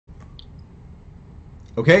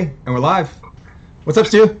Okay, and we're live. What's up,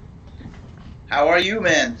 Stu? How are you,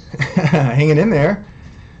 man? Hanging in there.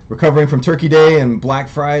 Recovering from Turkey Day and Black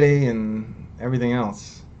Friday and everything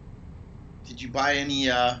else. Did you buy any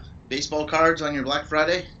baseball cards on your Black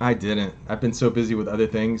Friday? I didn't. I've been so busy with other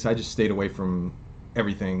things. I just stayed away from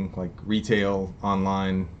everything, like retail,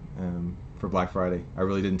 online, for Black Friday. I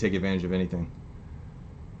really didn't take advantage of anything.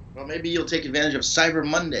 Well, maybe you'll take advantage of Cyber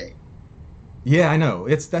Monday. Yeah, I know.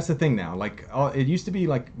 That's the thing now. Like, it used to be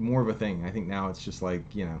like more of a thing. I think now it's just like,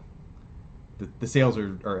 the sales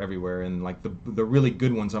are everywhere, and like the really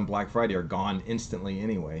good ones on Black Friday are gone instantly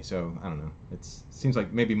anyway. So I don't know. It seems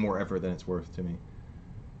like maybe more effort than it's worth to me.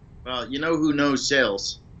 Well, you know who knows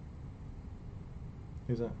sales?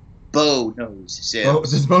 Who's that? Bo knows Oh,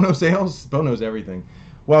 sales. does Bo know sales? Bo knows everything.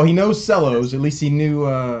 Well, he knows cellos. At least he knew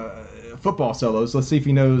football cellos. Let's see if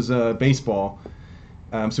he knows baseball.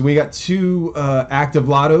 So we got two active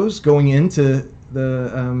lottos going into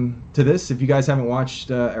the to this. If you guys haven't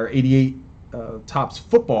watched our '88 Topps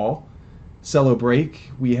football cello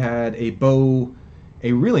break, we had a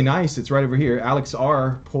really nice. It's right over here. Alex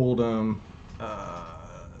R pulled.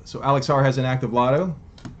 So Alex R has an active lotto.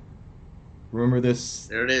 Remember this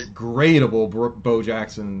There it is. gradable Bo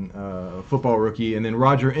Jackson football rookie, and then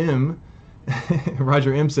Roger M.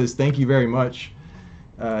 Roger M says thank you very much.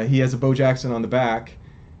 He has a Bo Jackson on the back,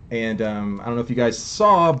 and I don't know if you guys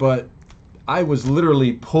saw, but I was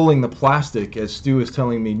literally pulling the plastic as Stu is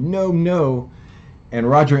telling me no, no, and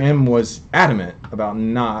Roger M. was adamant about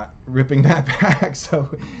not ripping that back.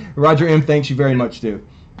 So Roger M. thanks you very much, Stu.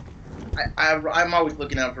 I'm always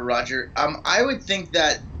looking out for Roger. I would think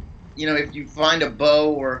that, if you find a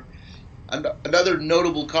Bo or another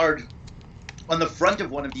notable card on the front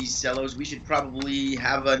of one of these cellos, we should probably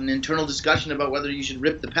have an internal discussion about whether you should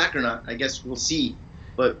rip the pack or not. I guess we'll see.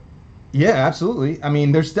 But Yeah, absolutely. I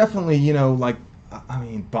mean, there's definitely,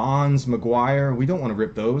 Bonds, McGuire. We don't want to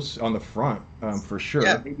rip those on the front, for sure.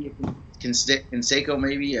 yeah, maybe it can stick Conseco,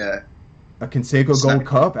 maybe. A Conseco Snap. Gold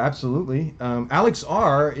Cup, absolutely. Alex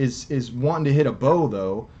R is wanting to hit a Bo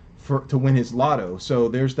though to win his lotto. So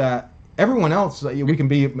there's that. Everyone else we can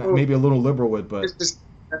be maybe a little liberal with, but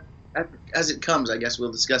As it comes, I guess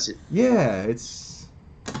we'll discuss it. yeah,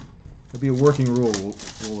 it'll be a working rule.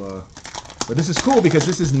 But this is cool because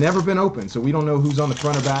this has never been open, so we don't know who's on the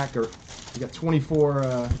front or back. Or we got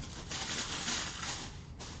 24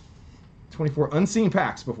 unseen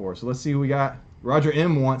packs before. So let's see who we got. Roger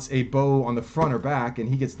M wants a Bo on the front or back, and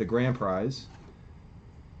he gets the grand prize.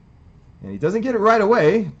 And he doesn't get it right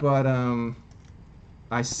away, but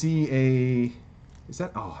I see a. Is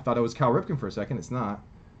that? Oh, I thought it was Cal Ripken for a second. It's not.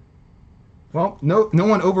 Well, no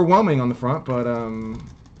one overwhelming on the front, but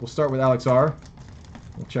we'll start with Alex R.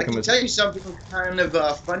 We'll check I him can as. tell you something kind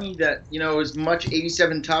of funny that, as much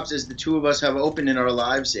 87 tops as the two of us have opened in our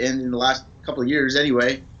lives and in the last couple of years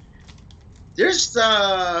anyway, there's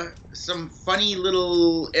some funny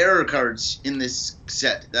little error cards in this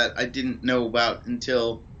set that I didn't know about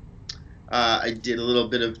until I did a little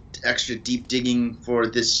bit of extra deep digging for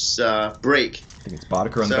this break. I think it's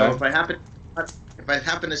Boddicker on the So back. if I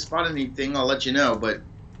happen to spot anything, I'll let you know. But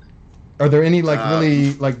Are there any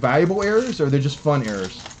really valuable errors, or are they just fun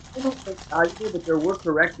errors? I don't think either, but they were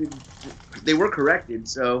corrected. They were corrected,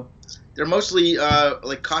 so they're mostly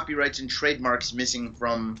like copyrights and trademarks missing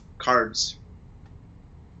from cards.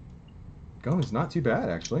 Going is not too bad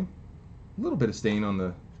actually. A little bit of stain on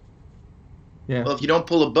the. Yeah. Well, if you don't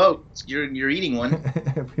pull a boat, you're eating one.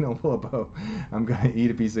 If we don't pull a Bo, I'm gonna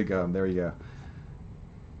eat a piece of gum. There you go.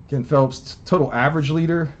 Ken Phelps, total average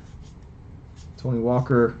leader. Tony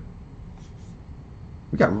Walker.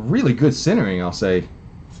 We got really good centering, I'll say,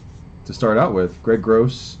 to start out with. Greg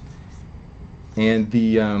Gross, and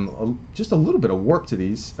the just a little bit of warp to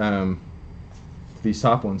these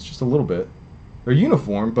top ones, just a little bit. They're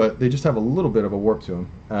uniform, but they just have a little bit of a warp to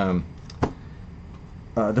them.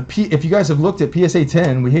 If you guys have looked at PSA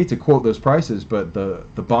 10, we hate to quote those prices, but the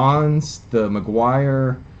Bonds, the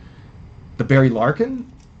McGuire, the Barry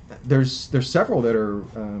Larkin, there's several that are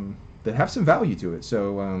that have some value to it.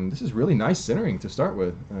 So this is really nice centering to start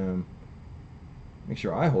with. Make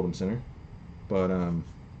sure I hold him center. But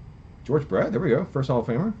George Brett, there we go, first Hall of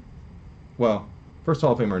Famer. Well, first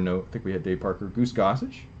Hall of Famer, no, I think we had Dave Parker. Goose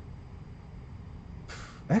Gossage.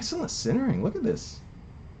 Excellent centering. Look at this.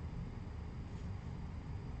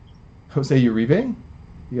 Jose Uribe.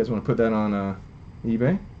 You guys want to put that on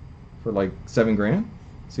eBay for like $7,000?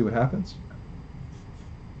 See what happens.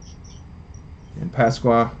 And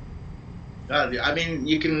Pasqua. God, I mean,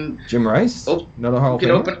 you can Jim Rice. Another Hall of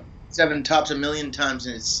Famer. open 7 tops a million times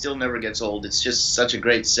and it still never gets old. It's just such a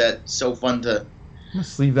great set. So fun to. I'm gonna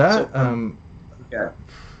sleeve that. So, Yeah.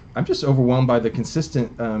 I'm just overwhelmed by the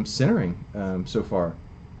consistent centering so far.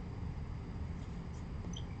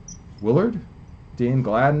 Willard, Dan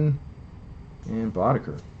Gladden, and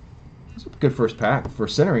Boddicker. That's a good first pack for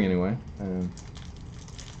centering anyway.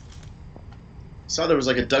 Saw there was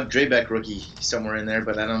like a Doug Drabeck rookie somewhere in there,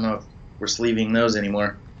 but I don't know if we're sleeving those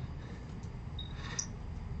anymore.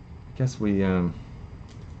 I guess we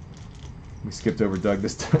skipped over Doug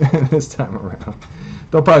this this time around.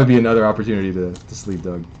 There'll probably be another opportunity to sleeve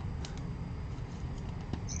Doug.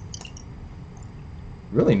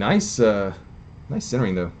 Really nice nice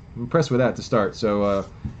centering though. I'm impressed with that to start. So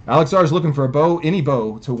Alex R is looking for any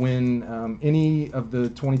bow to win any of the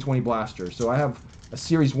 2020 blasters. So I have a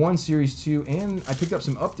Series 1, Series 2, and I picked up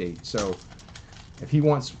some updates. So if he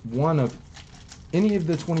wants one of any of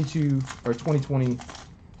the 22 or 2020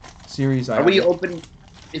 series, are we opening?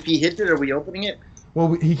 If he hits it, are we opening it?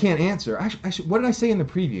 Well, he can't answer. Actually, what did I say in the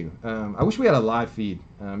preview? I wish we had a live feed.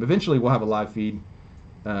 Eventually, we'll have a live feed.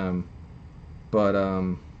 But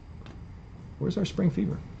where's our spring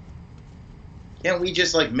fever? Can't we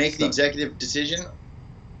just like make the executive decision?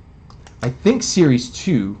 I think Series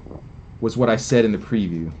 2 was what I said in the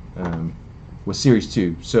preview. Was Series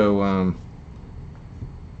 2. So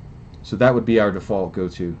so that would be our default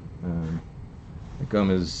go-to. The gum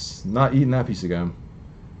is not eating that piece of gum.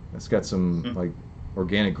 It's got some like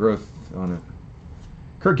organic growth on it.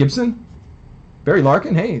 Kirk Gibson, Barry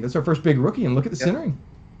Larkin. Hey, that's our first big rookie, and look at the centering.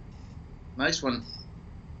 Nice one.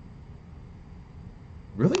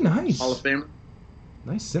 Really nice. Hall of Famer.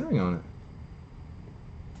 Nice centering on it.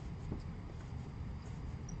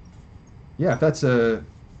 Yeah, if that's a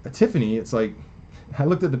Tiffany, it's like I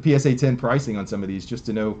looked at the PSA 10 pricing on some of these just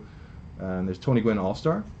to know. There's Tony Gwynn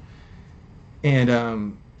All-Star, and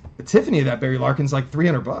a Tiffany of that Barry Larkin's like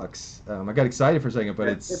 $300. I got excited for a second, but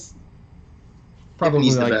it's probably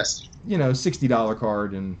Tiffany's like the best. $60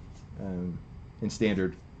 card and in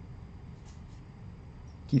standard.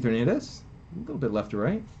 Keith Hernandez, a little bit left to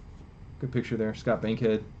right. Good picture there. Scott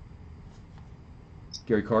Bankhead.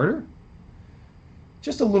 Gary Carter.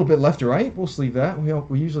 Just a little bit left to right. We'll sleeve that.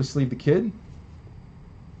 We usually sleeve the kid.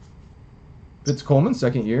 Vince Coleman,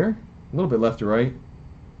 second year. A little bit left to right.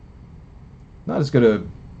 Not as good a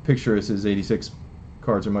picture as his 86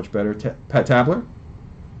 cards are much better. Pat Tabler.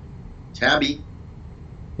 Tabby.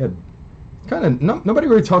 Yeah, kind of. Nobody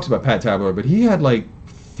really talks about Pat Tabler, but he had like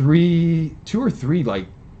two or three like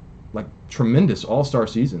tremendous all-star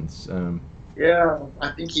seasons. Yeah,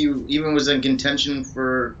 I think he even was in contention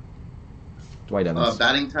for Dwight Evans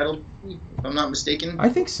batting title, if I'm not mistaken. I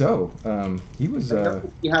think so. He was.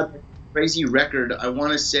 He had a crazy record. I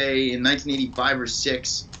want to say in 1985 or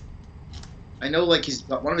 6. I know like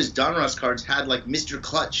one of his Donruss cards had like Mr.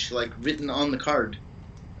 Clutch like written on the card,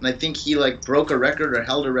 and I think he like broke a record or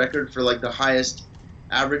held a record for like the highest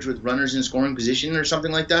average with runners in scoring position or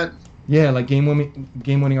something like that. Yeah, like game-winning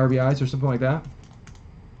RBIs or something like that.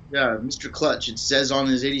 Yeah, Mr. Clutch. It says on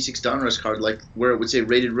his 86 Donruss card, like where it would say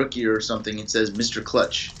rated rookie or something, it says Mr.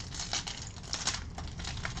 Clutch.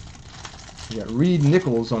 You got Reed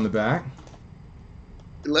Nichols on the back.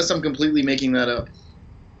 Unless I'm completely making that up.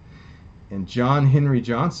 And John Henry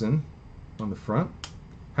Johnson on the front.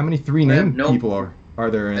 How many three-name people are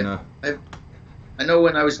there in? I know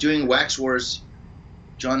when I was doing Wax Wars,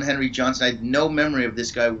 John Henry Johnson, I had no memory of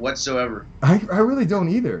this guy whatsoever. I really don't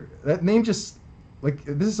either. That name just, like,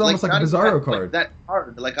 this is almost like a Bizarro card. Like that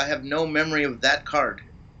card. Like, I have no memory of that card.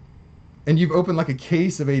 And you've opened like a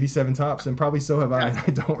case of 87 Topps, and probably so have I, and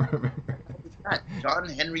I don't remember. John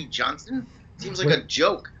Henry Johnson? Seems like a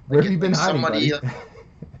joke. Where have you been hiding, somebody, buddy?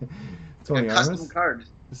 Tony a custom card.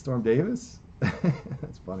 Storm Davis?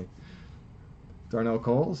 That's funny. Darnell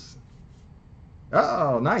Coles?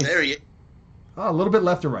 Oh, nice. There he is. Oh, a little bit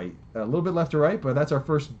left to right. A little bit left to right, but that's our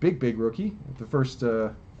first big rookie. The first.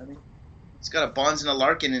 I mean, he's got a Bonds and a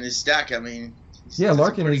Larkin in his stack. I mean. Yeah,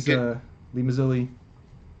 Larkin is Lee Mazzilli.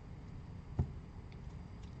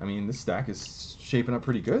 I mean, this stack is shaping up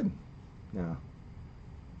pretty good now.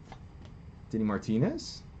 Denny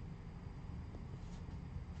Martinez.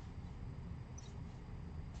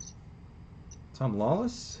 Tom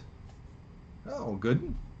Lawless. Oh,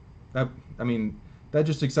 good. That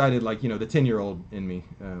just excited, like, the 10-year-old in me.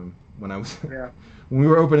 When I was when we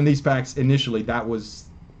were opening these packs initially, that was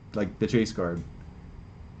like the chase card.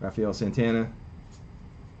 Rafael Santana,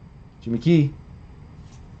 Jimmy Key,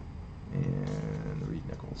 and Reed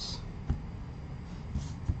Nichols.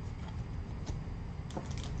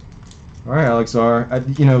 All right, Alex R.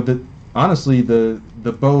 Honestly, the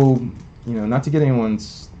bow, not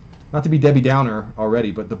to be Debbie Downer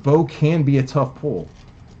already, but the bow can be a tough pull.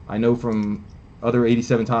 I know from other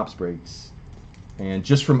 87 Topps breaks. And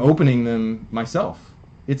just from opening them myself,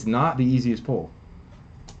 it's not the easiest pull.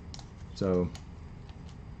 So,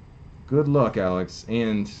 good luck, Alex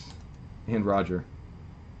and Roger.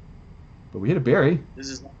 But we hit a berry. This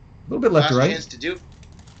is A little bit left to right. chance to do.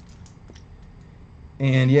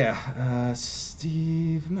 And yeah,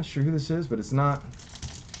 Steve, I'm not sure who this is, but it's not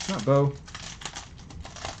Bo.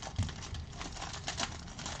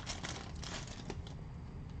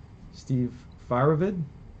 Steve Firevid.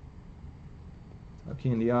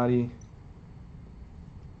 Candiati.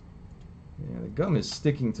 Yeah, the gum is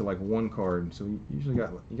sticking to like one card, so you usually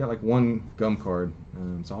got like one gum card.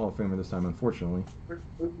 It's a Hall of Famer this time, unfortunately.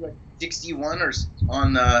 61 or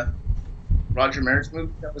on Roger Maris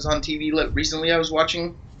movie that was on TV recently. I was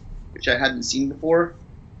watching, which I hadn't seen before,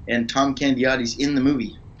 and Tom Candiati's in the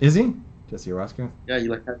movie. Is he? Jesse Orozco? Yeah, you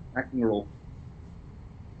like that acting role.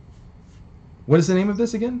 What is the name of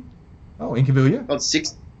this again? Oh, Incaviglia? Called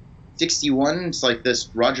 61. It's like this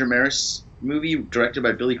Roger Maris movie directed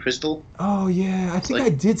by Billy Crystal. Oh yeah, I think I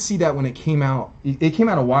did see that when it came out. It came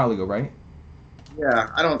out a while ago, right? Yeah,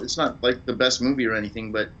 it's not like the best movie or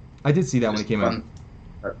anything, but I did see that when it came out.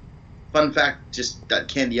 Fun fact, just that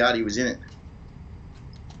Candiati was in it.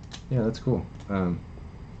 Yeah, that's cool. All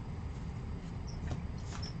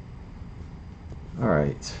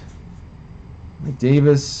right. Mike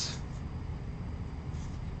Davis,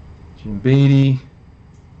 Jim Beatty,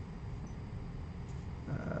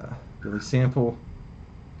 Billy Sample,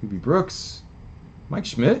 Doobie Brooks, Mike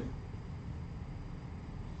Schmidt,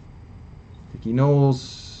 Dickie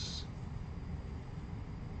Knowles,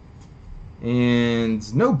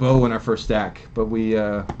 and no Bo in our first stack, but we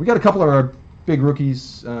got a couple of our big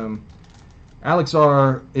rookies. Alex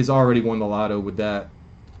R is already won the lotto with that,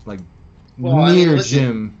 like near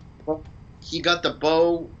Jim. He got the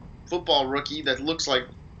Bo football rookie that looks like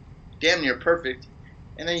damn near perfect.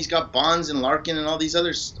 And then he's got Bonds and Larkin and all these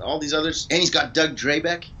others, and he's got Doug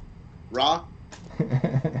Drabeck, raw.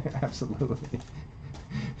 Absolutely.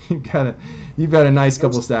 You've got a nice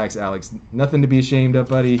couple stacks, Alex. Nothing to be ashamed of,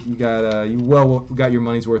 buddy. You got your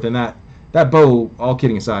money's worth. And that Bo, all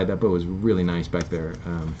kidding aside, that Bo is really nice back there.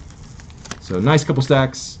 So nice couple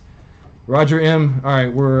stacks. Roger M. All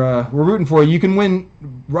right, we're rooting for you. You can win.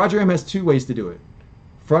 Roger M has two ways to do it: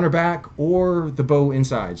 front or back, or the Bo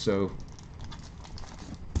inside. So.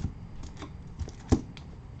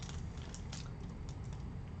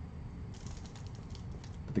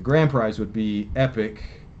 The grand prize would be epic.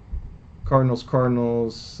 Cardinals.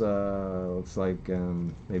 Looks like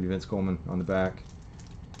maybe Vince Coleman on the back.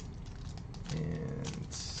 And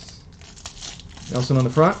Nelson on the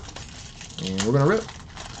front. And we're going to rip.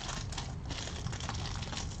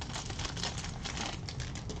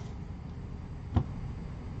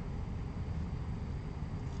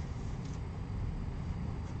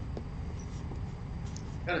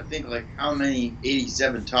 Gotta think like how many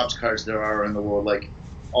 87 Topps cards there are in the world. Like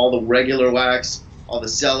all the regular wax, all the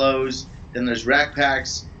cellos, then there's rack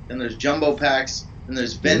packs, then there's jumbo packs, then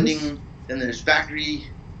there's vending, then there's factory.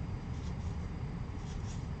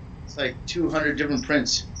 It's like 200 different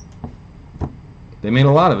prints. They made a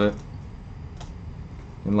lot of it.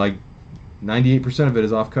 And like 98% of it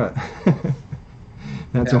is off cut.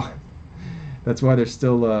 That's why there's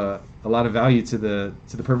still a lot of value to the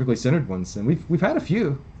perfectly centered ones. And we've had a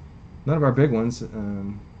few. None of our big ones.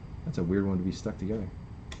 That's a weird one to be stuck together.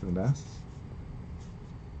 For the Bass.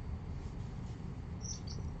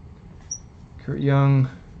 Kurt Young,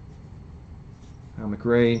 Al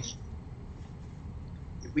McRae.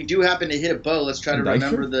 If we do happen to hit a Bo, let's try to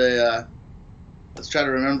remember let's try to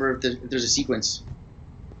remember if there's a sequence.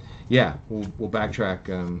 Yeah, we'll backtrack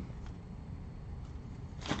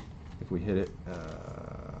if we hit it.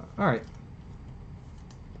 All right.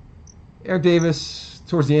 Eric Davis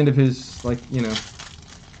towards the end of his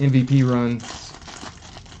MVP run,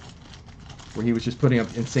 where he was just putting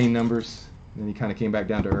up insane numbers, and then he kind of came back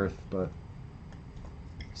down to earth, but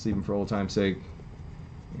save him for old time's sake.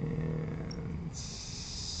 And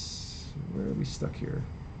where are we stuck here?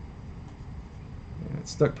 Yeah,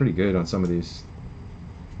 it's stuck pretty good on some of these.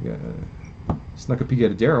 We got snuck a peek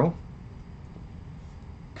at a Darryl.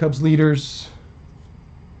 Cubs leaders.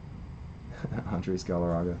 Andres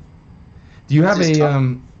Galarraga. Do you have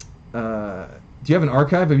an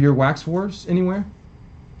archive of your Wax Wars anywhere,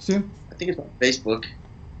 Stu? I think it's on Facebook.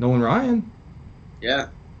 Nolan Ryan. Yeah,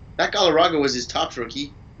 that Galarraga was his Topps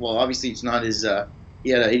rookie. Well, obviously it's not his. He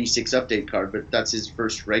had an '86 update card, but that's his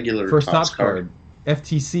first regular Topps card.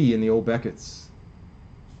 FTC in the old Beckett's.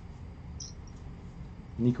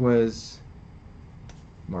 Niquez.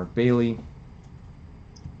 Mark Bailey.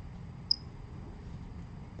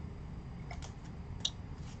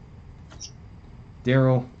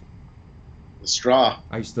 Daryl. The straw.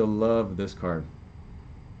 I used to love this card.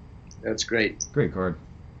 That's great. Great card.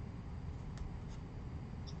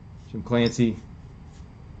 Jim Clancy.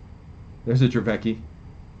 There's a Trevecki.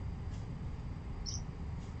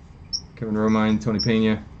 Kevin Romine, Tony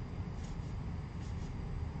Pena.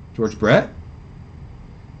 George Brett.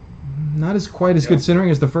 Not as quite as good centering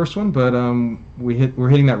as the first one, but we're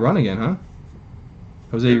hitting that run again, huh?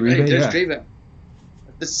 Jose Uribe, There's yeah. Drayback.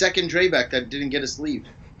 The second Drayback that didn't get a sleeve.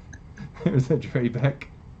 There's a Drayback.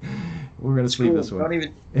 We're gonna sleeve this one. Don't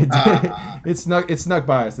even. It snuck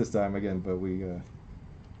by us this time again, but we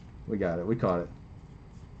got it. We caught it.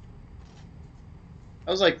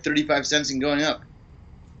 That was like 35 cents and going up.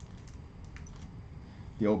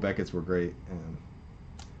 The old Beckett's were great.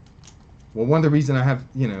 Well, one of the reasons I have,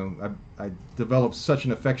 I developed such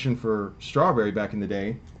an affection for Strawberry back in the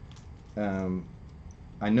day.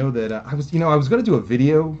 I know that I was going to do a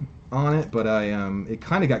video on it, but it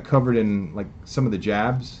kind of got covered in like some of the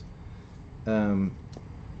jabs. But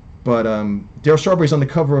Darryl Strawberry's on the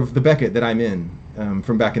cover of the Beckett that I'm in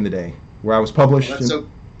from back in the day, where I was published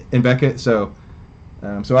in Beckett. So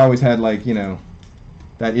I always had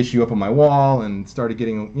that issue up on my wall and started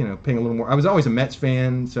getting paying a little more. I was always a Mets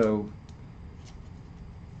fan, so.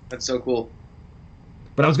 That's so cool.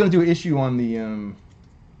 But I was going to do an issue on the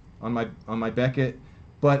on my Beckett,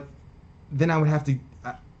 but then I would have to,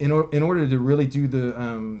 in order to really do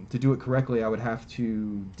to do it correctly, I would have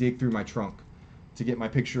to dig through my trunk to get my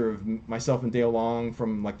picture of myself and Dale Long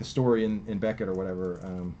from like the story in Beckett or whatever.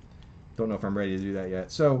 Don't know if I'm ready to do that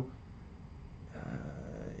yet. So,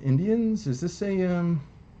 Indians, is this a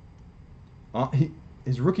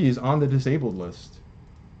his rookie is on the disabled list.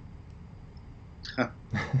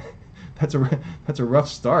 That's a rough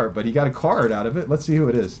start, but he got a card out of it. Let's see who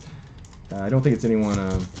it is. I don't think it's anyone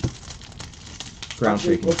ground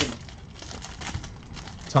shaking.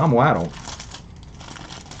 Tom Waddle.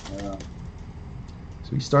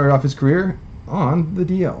 So he started off his career on the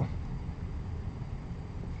DL.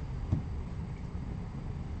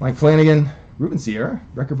 Mike Flanagan, Ruben Sierra,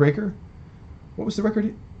 record breaker. What was the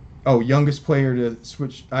record? Oh, youngest player to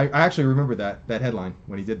switch. I actually remember that headline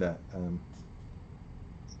when he did that.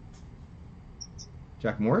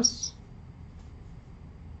 Jack Morris.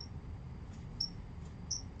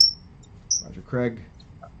 Roger Craig.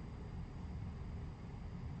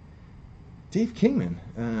 Dave Kingman.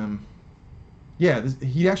 He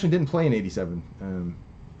actually didn't play in '87.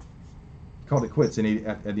 Called it quits at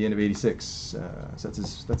the end of '86. So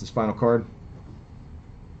that's his final card.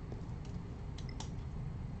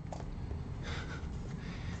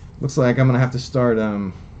 Looks like I'm gonna have to start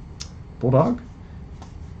Bulldog.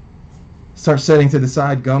 Start setting to the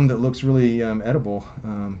side gum that looks really edible.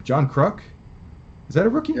 John Kruk. Is that a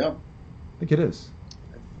rookie? Yeah. I think it is.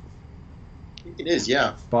 I think it is,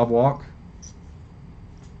 yeah. Bob Walk.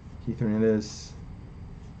 Keith Hernandez.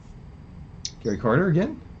 Gary Carter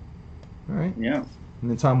again. All right. Yeah. And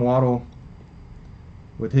then Tom Waddle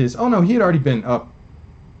with his... Oh, no, he had already been up.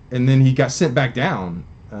 And then he got sent back down.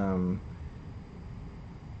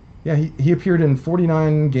 He appeared in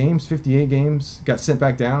 49 games, 58 games. Got sent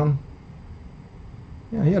back down.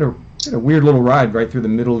 Yeah, he had a weird little ride right through the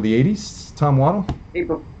middle of the 80s, Tom Waddle. Hey,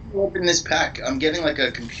 before you open this pack, I'm getting like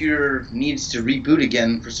a computer needs to reboot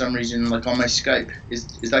again for some reason, like on my Skype. Is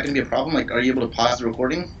that going to be a problem? Like, are you able to pause the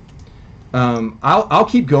recording? I'll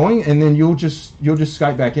keep going, and then you'll just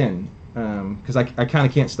Skype back in, because I kind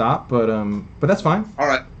of can't stop, but that's fine. All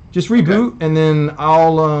right. Just reboot, okay. And then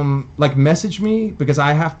I'll message me, because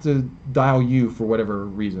I have to dial you for whatever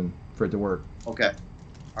reason for it to work. Okay.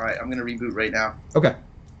 All right, I'm going to reboot right now. Okay.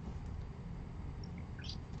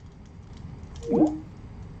 All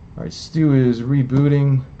right, Stu is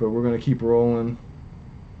rebooting, but we're going to keep rolling.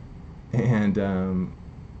 And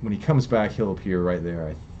when he comes back, he'll appear right there,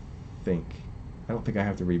 I think. I don't think I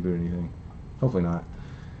have to reboot anything. Hopefully not.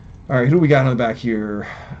 All right, who do we got on the back here?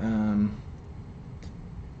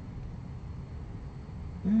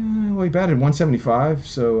 Well, he batted 175,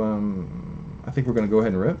 so I think we're going to go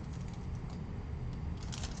ahead and rip.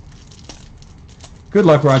 Good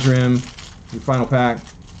luck, Roger M. Your final pack.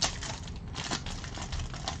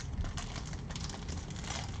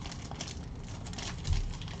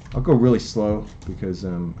 I'll go really slow because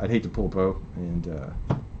I'd hate to pull Bo and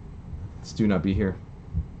Stu not be here.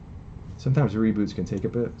 Sometimes reboots can take a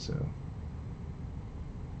bit, so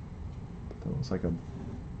that looks like a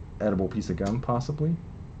edible piece of gum, possibly.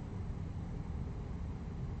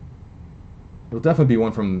 It'll definitely be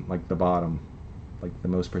one from like the bottom, like the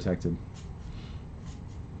most protected.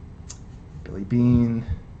 Billy Bean,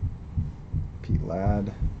 Pete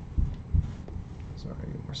Ladd. Sorry,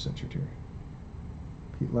 more centered here.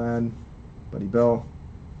 Pete Ladd, Buddy Bell,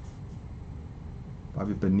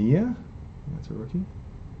 Bobby Bonilla, that's a rookie.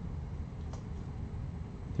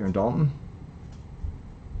 Darren Dalton,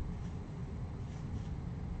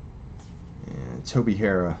 and Toby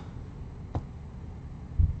Hara.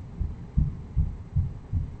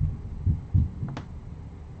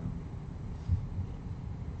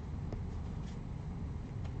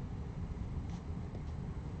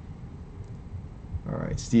 All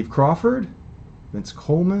right, Steve Crawford, Vince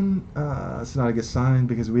Coleman. That's not a good sign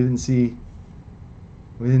because we didn't see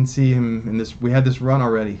him in this. We had this run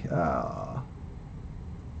already.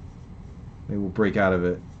 Maybe we'll break out of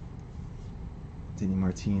it. Denny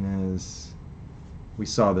Martinez. We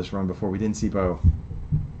saw this run before. We didn't see Bo,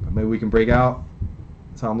 but maybe we can break out.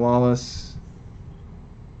 Tom Lawless,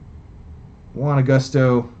 Juan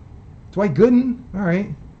Augusto, Dwight Gooden. All right,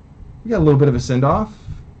 we got a little bit of a send off.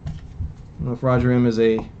 I don't know if Roger M is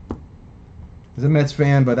a Mets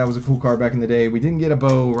fan, but that was a cool card back in the day. We didn't get a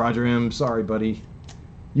Bo, Roger M. Sorry, buddy.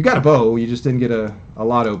 You got a Bo. You just didn't get a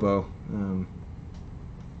lotto Bo.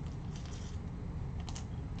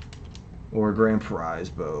 Or a grand prize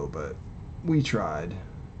Bo, but we tried.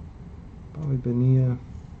 Bobby Bonilla.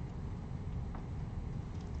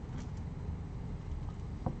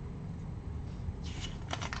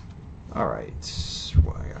 All right.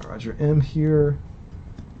 I got Roger M here.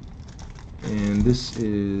 And this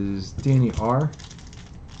is Danny R.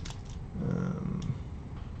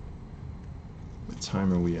 What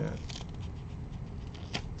time are we at?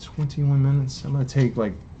 21 minutes. I'm going to take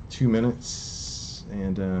like 2 minutes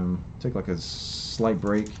and take like a slight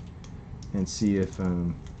break and see if,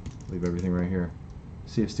 leave everything right here.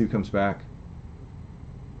 See if Stu comes back.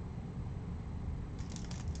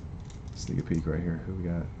 Let's take a peek right here. Who we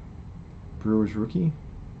got? Brewers rookie.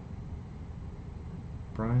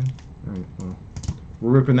 Brian. All right, well, we're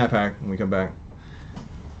ripping that pack when we come back.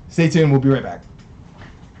 Stay tuned. We'll be right back.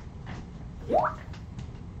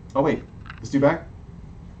 Oh, wait. Is Stu back?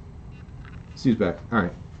 Stu's back. All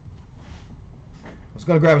right. I was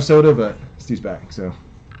going to grab a soda, but Stu's back, so.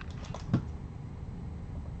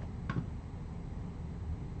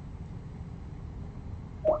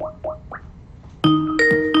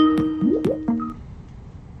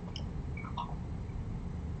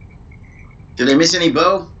 Did I miss any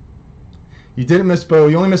Bo? You didn't miss Bo.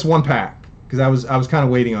 You only missed one pack because I was kind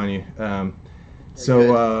of waiting on you.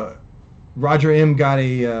 Roger M got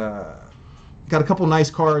a couple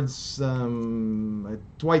nice cards.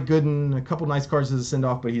 Dwight Gooden, a couple nice cards as a send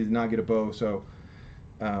off, but he did not get a Bo. So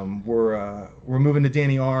we're moving to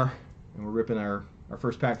Danny R, and we're ripping our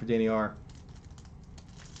first pack for Danny R.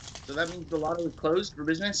 So that means the lotto is closed for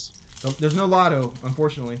business? There's no lotto,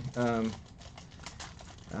 unfortunately.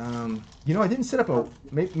 I didn't set up a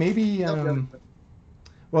maybe.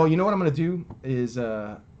 Well, you know what I'm going to do is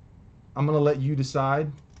I'm going to let you decide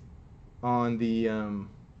on the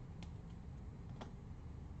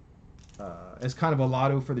as kind of a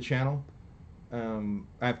lotto for the channel. I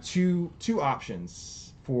have two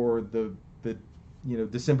options for the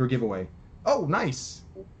December giveaway. Oh, nice!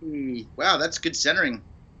 Wow, that's good centering.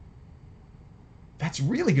 That's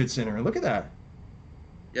really good centering. Look at that.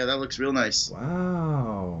 Yeah, that looks real nice.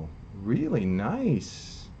 Wow, really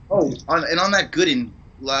nice. Oh, on that Gooden,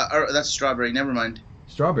 that's strawberry. Never mind.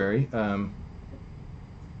 Strawberry. I'll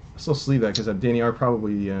still sleeve that because Danny R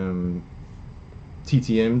probably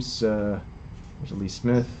TTM's. There's Lee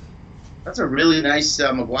Smith. That's a really nice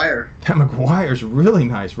McGuire. That McGuire's really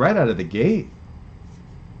nice right out of the gate.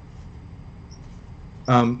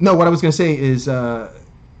 No, what I was gonna say is our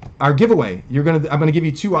giveaway. I'm gonna give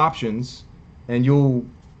you two options, and you'll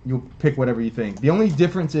pick whatever you think. The only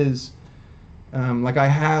difference is, like I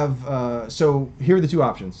have, so here are the two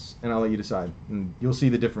options, and I'll let you decide, and you'll see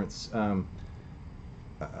the difference.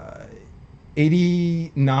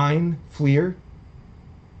 89 Fleer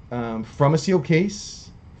from a sealed case,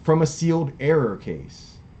 from a sealed error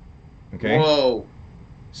case. Okay? Whoa.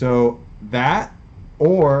 So that,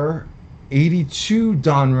 or 82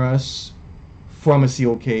 Donruss from a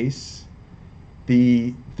sealed case.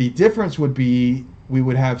 The difference would be we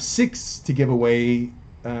would have 6 to give away,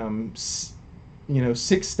 6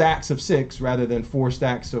 stacks of 6 rather than 4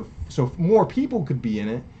 stacks of, so more people could be in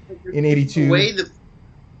it in 82.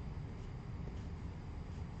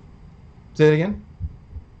 Say that again?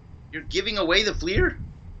 You're giving away the Fleer?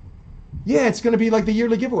 Yeah, it's going to be like the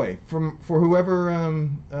yearly giveaway for whoever.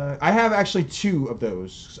 I have actually 2 of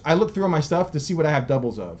those. I look through my stuff to see what I have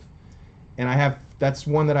doubles of, and that's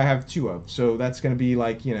one that I have 2 of. So that's going to be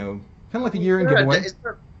like kind of like a year-end giveaway.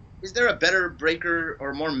 Is there a better breaker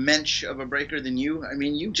or more mensch of a breaker than you? I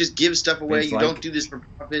mean, you just give stuff away. It's you don't do this for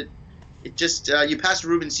profit. It just you passed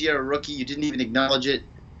Ruben Sierra rookie. You didn't even acknowledge it.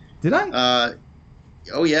 Did I?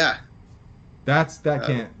 Oh yeah. That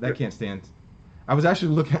can't stand. I was actually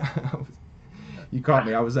looking. You caught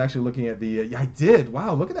me. I was actually looking at the. Yeah, I did.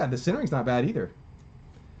 Wow, look at that. The centering's not bad either.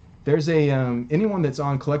 There's a anyone that's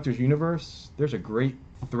on Collector's Universe. There's a great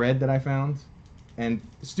thread that I found, and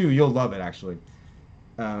Stu, you'll love it actually.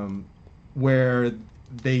 Where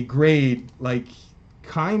they grade like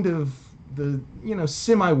kind of the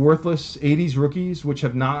semi worthless '80s rookies, which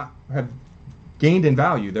have gained in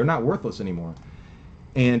value. They're not worthless anymore,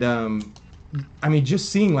 and I mean, just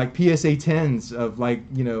seeing like PSA 10s of like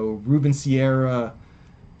Ruben Sierra,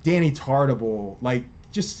 Danny Tartable, like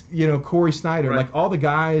just Corey Snyder, Right. like all the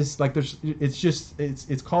guys, like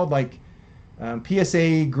it's called like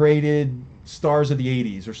PSA graded stars of the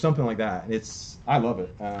 '80s or something like that. I love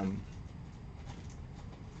it.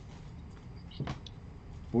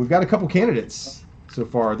 We've got a couple candidates so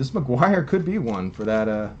far. This McGuire could be one for that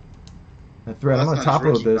thread. I'm gonna top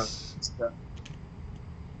load this.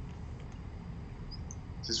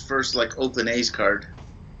 It's his first like open A's card.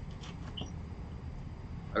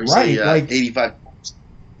 Obviously, Right, like 85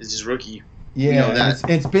 is his rookie. yeah, We know that.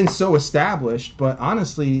 it's been so established. But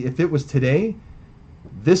honestly, if it was today,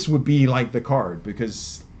 this would be like the card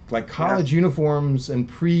because like college uniforms and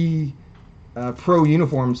pro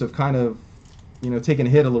uniforms have kind of taken a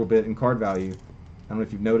hit a little bit in card value. I don't know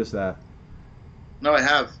if you've noticed that. No, I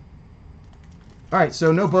have. All right,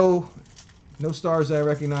 so no Bo, no stars that I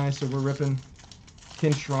recognize, so we're ripping.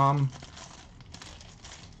 Ken Schramm.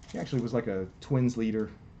 He actually was like a Twins leader.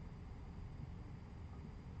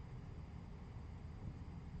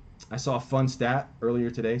 I saw a fun stat earlier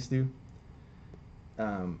today, Stu.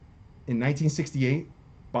 In 1968,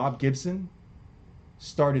 Bob Gibson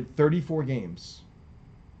started 34 games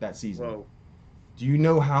that season. Whoa. Do you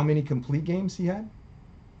know how many complete games he had?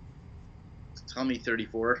 Tell me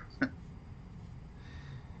 34.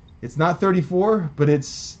 It's not 34, but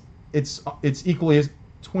it's equally as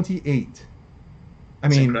 28. I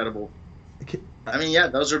It's mean, incredible. I mean, yeah,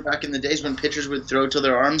 those were back in the days when pitchers would throw till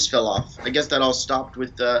their arms fell off. I guess that all stopped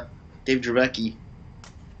with Dave Dravecky.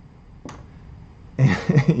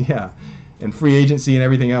 yeah, and free agency and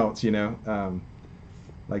everything else,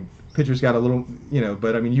 like pitchers got a little,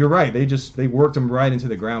 but I mean, you're right. They worked them right into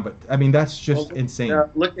the ground. But I mean, that's just insane.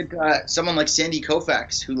 Look at someone like Sandy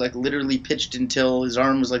Koufax, who like literally pitched until his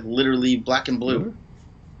arm was like literally black and blue. Really?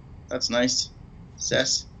 That's nice.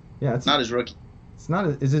 Cess. Yeah, It's not his rookie. It's not.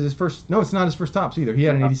 Is it his first? No, it's not his first Topps either. He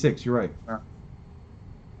had an '86. You're right.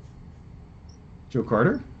 Joe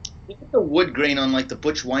Carter. Look at the wood grain on like the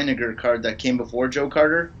Butch Weiniger card that came before Joe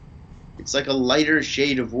Carter. It's like a lighter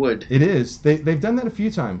shade of wood. It is. They've done that a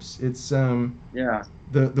few times. It's Yeah.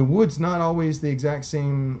 the wood's not always the exact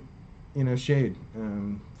same, shade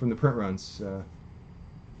from the print runs.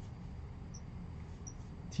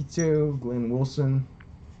 Tito, Glenn Wilson.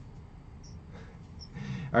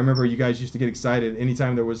 I remember you guys used to get excited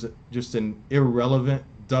anytime there was just an irrelevant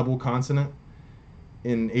double consonant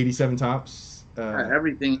in 87 Topps.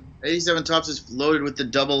 Everything. 87 Topps is loaded with the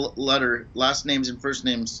double letter, last names and first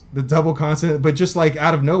names. The double consonant, but just like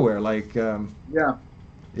out of nowhere, like Yeah.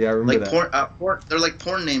 yeah, I remember Like that. porn, they're like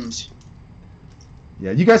porn names.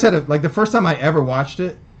 Yeah, you guys had like the first time I ever watched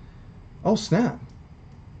it. Oh snap!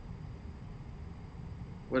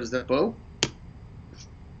 What is that, Bo?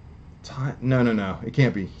 No, it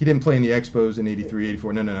can't be. He didn't play in the Expos in '83,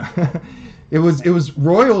 '84. No. It was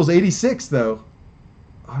Royals '86 though.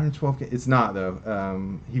 112. It's not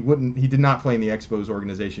though. He did not play in the Expos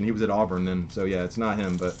organization. He was at Auburn then. So yeah, it's not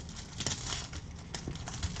him. But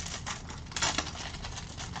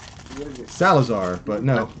Salazar. But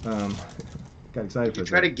no. Got excited for You that.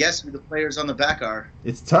 try to guess who the players on the back are.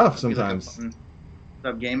 It's tough It'd be like a sometimes. fun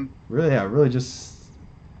sub game. Really just.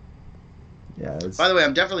 Yeah. It's, By the way,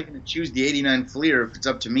 I'm definitely going to choose the 89 Fleer if it's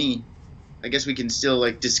up to me. I guess we can still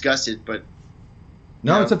like discuss it, but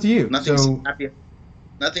no, it's up to you.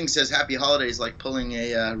 Nothing says happy holidays like pulling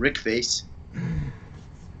a Rick face.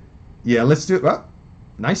 Yeah, let's do it. Well,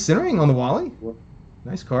 nice centering on the Wally.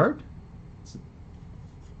 Nice card.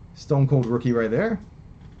 Stone Cold rookie right there.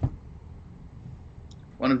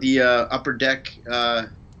 One of the Upper Deck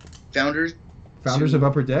founders. Founders of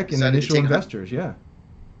Upper Deck and decided to initial take investors. Yeah.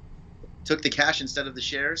 Took the cash instead of the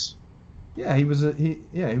shares. Yeah, he was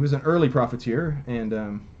an early profiteer,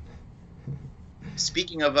 and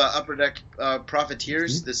Speaking of Upper Deck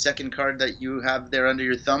profiteers, Steve? the second card that you have there under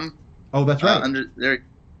your thumb. oh, that's right. Under there,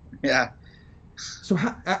 yeah. So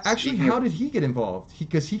how did he get involved?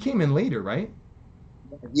 Because he came in later, right?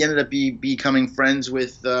 He ended up becoming friends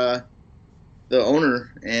with the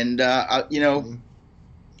owner, and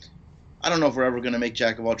I don't know if we're ever going to make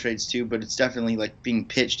Jack of all trades too, but it's definitely like being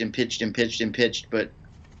pitched and pitched and pitched and pitched. But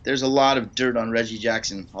there's a lot of dirt on Reggie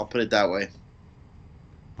Jackson. I'll put it that way.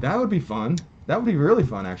 That would be fun. That would be really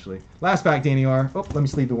fun, actually. Last pack, Danny R. Oh, let me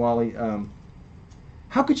sleeve the Wally.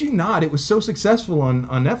 How could you not? It was so successful on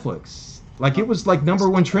Netflix. Like, it was like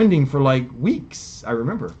 #1 trending for like weeks. I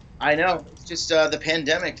remember. I know. It's just the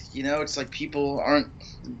pandemic. You know, it's like people aren't.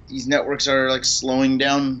 These networks are like slowing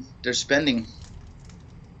down their spending.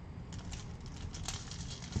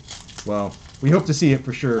 Well, we hope to see it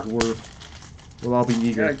for sure. We'll all be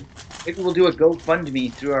eager. Yeah, maybe we'll do a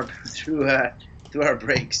GoFundMe through our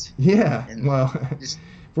breaks. Yeah. And well, if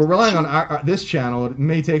we're relying on this channel, it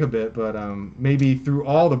may take a bit, but maybe through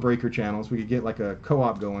all the breaker channels, we could get like a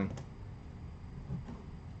co-op going.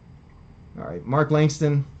 All right, Mark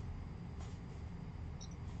Langston.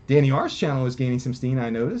 Danny R's channel is gaining some steam. I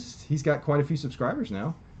noticed he's got quite a few subscribers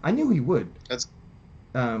now. I knew he would. That's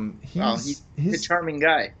he's a charming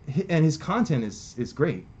guy, and his content is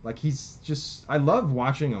great. Like he's just, I love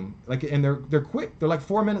watching him. Like, and they're quick. They're like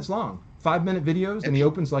 4 minutes long, 5-minute videos, and he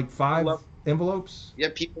opens like 5 envelopes. Yeah,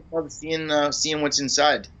 people love seeing what's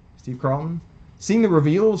inside. Steve Carlton, seeing the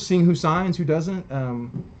reveals, seeing who signs, who doesn't.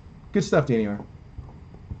 Good stuff, Danny R.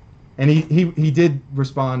 And he did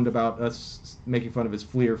respond about us making fun of his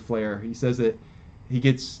Fleer flair. He says that he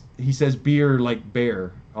says beer like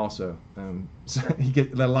bear also. So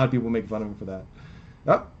a lot of people make fun of him for that.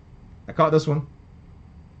 Oh, I caught this one.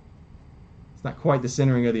 It's not quite the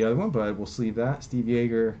centering of the other one, but we'll sleeve that. Steve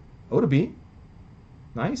Yeager, Odabe.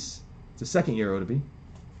 Nice. It's a second-year Odabe.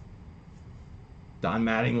 Don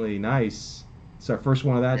Mattingly, nice. It's our first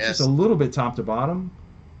one of that. Yes. Just a little bit top to bottom.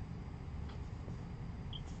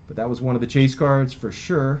 But that was one of the chase cards for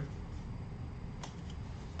sure.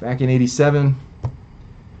 Back in '87.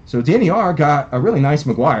 So Danny R got a really nice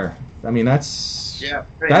McGuire. I mean, that's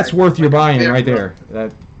nice. Worth your buying right there.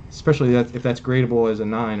 Especially if that's gradable as a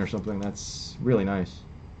 9 or something. That's really nice.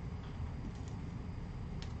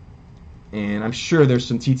 And I'm sure there's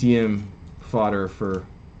some TTM fodder for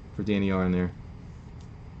Danny R in there.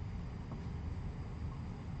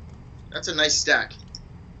 That's a nice stack. It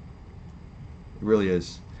really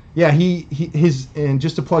is. Yeah, and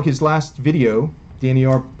just to plug his last video, Danny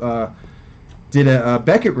R did a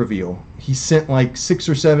Beckett reveal. He sent like 6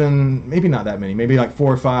 or 7, maybe not that many, maybe like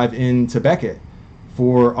 4 or 5 into Beckett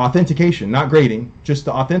for authentication, not grading, just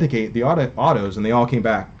to authenticate the autos, and they all came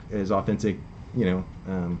back as authentic, you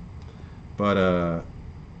know. But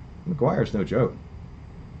McGuire's no joke.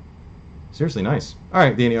 Seriously nice. All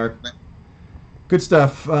right, Danny R. Good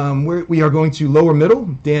stuff. We are going to lower middle.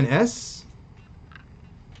 Dan S.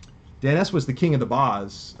 Dan S was the king of the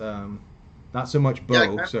Boz. Not so much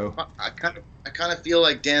Bo. I kind of feel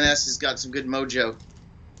like Dan S has got some good mojo.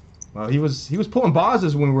 Well, he was pulling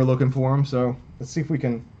Bozes when we were looking for him. So let's see if we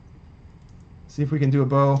can do a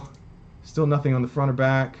Bo. Still nothing on the front or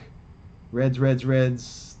back.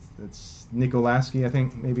 Reds. That's Nick Olaski, I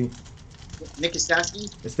think, maybe. Nick Estaski?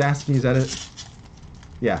 Estaski, is that it?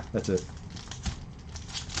 Yeah, that's it.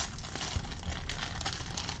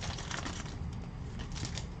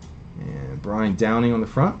 And Brian Downing on the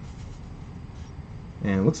front.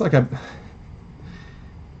 And it looks like yeah,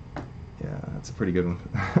 that's a pretty good one.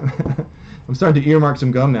 I'm starting to earmark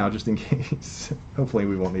some gum now, just in case. Hopefully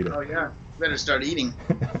we won't need it. Oh, yeah. Better start eating.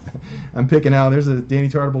 I'm picking out. There's a Danny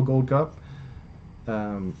Tartable Gold Cup.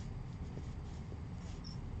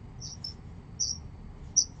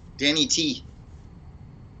 Danny T.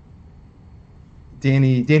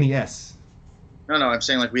 Danny S. No, I'm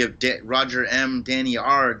saying like we have Roger M, Danny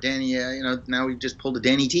R, Danny, now we just pulled a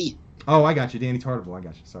Danny T. Oh, I got you. Danny Tartable. I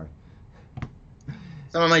got you. Sorry.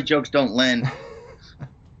 Some of my jokes don't land.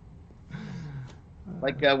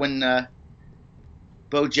 Like when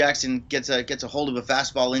Bo Jackson gets a hold of a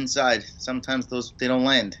fastball inside, sometimes they don't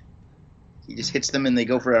land. He just hits them and they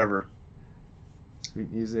go forever.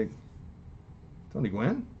 Sweet music. Tony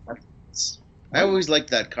Gwynn? I always liked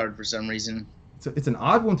that card for some reason. It's an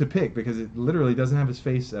odd one to pick because it literally doesn't have his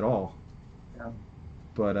face at all. Yeah.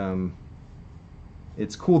 But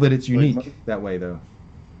it's cool that it's unique that way, though.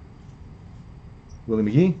 Willie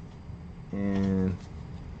McGee and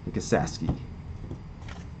Nick Estaski.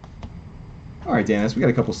 All right, Dennis, we got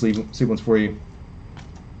a couple sleeve ones for you.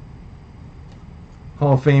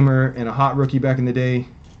 Hall of Famer and a hot rookie back in the day,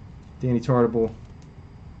 Danny Tartable.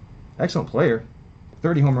 Excellent player.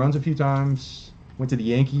 30 home runs a few times. Went to the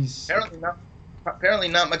Yankees. Apparently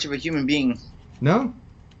not much of a human being. No?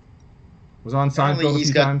 Was on Seinfeld a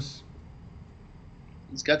few times.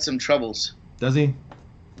 He's got some troubles. Does he?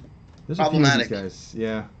 There's Problematic. A few of these guys.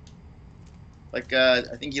 Yeah. Like I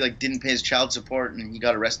think he like didn't pay his child support and he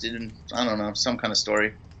got arrested and I don't know, some kind of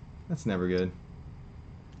story. That's never good.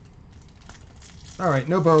 All right,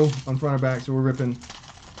 no Bo on front or back, so we're ripping.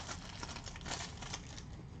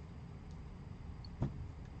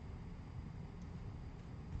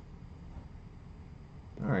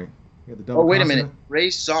 All right, we got the double. Oh, wait consonant. a minute.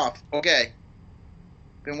 Ray Soft. Okay.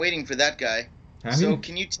 Been waiting for that guy. Have so you?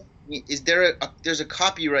 Can you tell me, is there there's a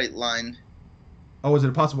copyright line? Oh, is it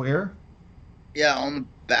a possible error? Yeah, on the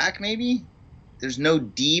back maybe? There's no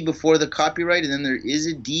D before the copyright, and then there is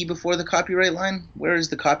a D before the copyright line? Where is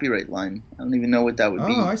the copyright line? I don't even know what that would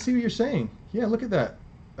be. Oh, I see what you're saying. Yeah, look at that.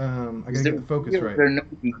 I gotta get the focus right. There no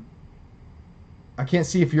D? I can't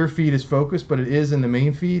see if your feed is focused, but it is in the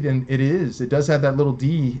main feed, and it is. It does have that little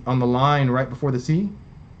D on the line right before the C.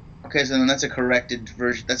 Okay, so then that's a corrected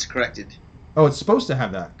version. That's corrected. Oh, it's supposed to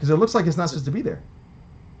have that, because it looks like it's not supposed to be there.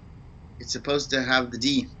 It's supposed to have the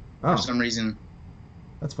D for some reason.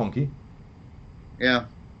 That's funky. Yeah.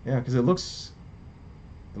 Yeah, because it looks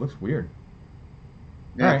weird.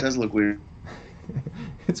 Yeah, right. It does look weird.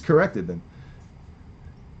 It's corrected then.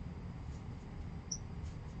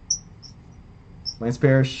 Lance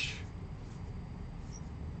Parrish.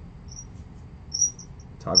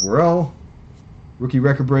 Todd Worrell. Rookie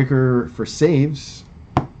record breaker for saves.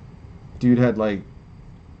 Dude had like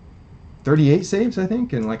 38 saves, I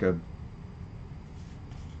think, and like a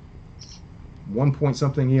 1 point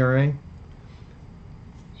something ERA.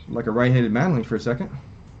 Like a right-handed Manling for a second.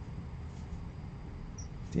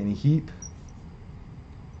 Danny Heap.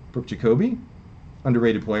 Brooke Jacoby.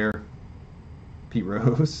 Underrated player. Pete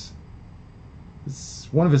Rose. It's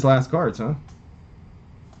one of his last cards, huh?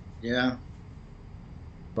 Yeah.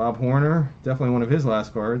 Bob Horner. Definitely one of his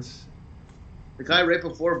last cards. The guy right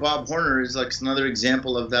before Bob Horner is like another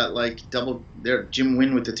example of that, like double there, Jim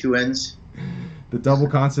Wynn with the two N's. The double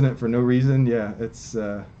consonant for no reason. Yeah, it's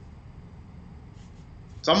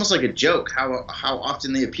almost like a joke how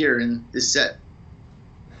often they appear in this set.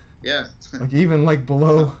 Yeah. Like even like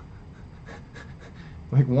below.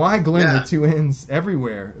 Like why Glenn with two N's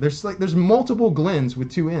everywhere? There's multiple Glens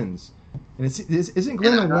with two N's, and isn't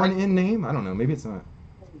Glenn a one N name? I don't know. Maybe it's not.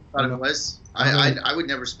 I thought it was. I would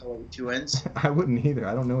never spell it with two N's. I wouldn't either.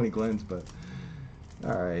 I don't know any Glens, but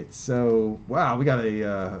all right. So wow, we got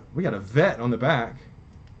a vet on the back.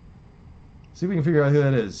 See if we can figure out who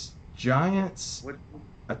that is. Giants.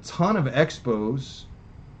 A ton of Expos.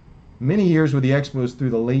 Many years with the Expos through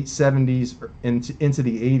the late 70s into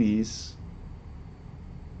the 80s.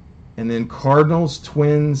 And then Cardinals,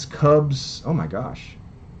 Twins, Cubs. Oh my gosh.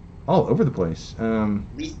 All over the place.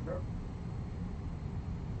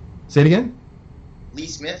 Say it again? Lee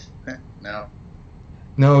Smith? No.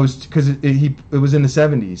 No, it was because it was in the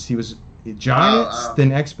 70s. He was Giants,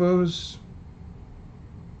 then Expos.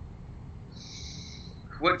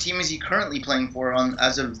 What team is he currently playing for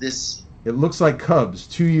as of this? It looks like Cubs.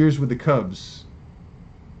 2 years with the Cubs.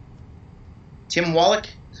 Tim Wallach?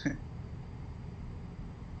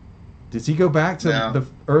 Does he go back to the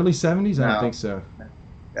early 70s? I don't think so.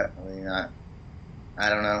 Definitely not. I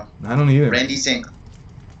don't know. I don't either. Randy St.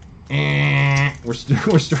 We're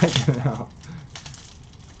striking it out.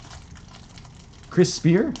 Chris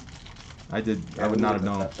Spear? I would not have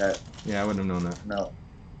known. Yeah, I wouldn't have known that. No.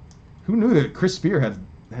 Who knew that Chris Spear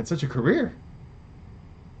had such a career?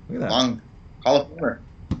 Look at that. Long Hall of Famer.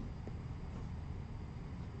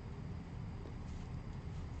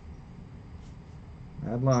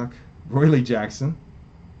 Madlock. Roy Lee Jackson.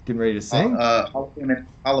 Getting ready to sing. Hall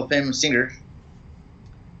of Fame singer.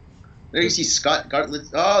 There you see Scott Gartlett.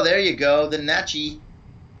 Oh, there you go. The Natchy.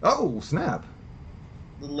 Oh, snap.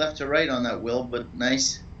 A little left to right on that, Will, but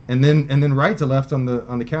nice. And then right to left on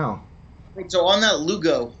the cow. Wait, so on that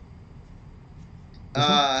Lugo,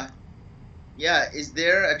 yeah, is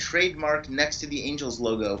there a trademark next to the Angels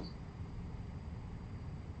logo?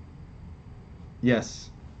 Yes.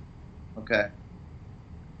 Okay.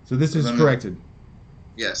 So this is corrected.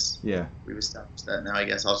 Yes. Yeah. We've established that now. I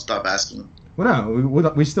guess I'll stop asking. Well,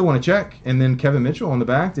 no, we still want to check. And then Kevin Mitchell on the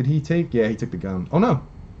back, did he take? Yeah, he took the gum. Oh no,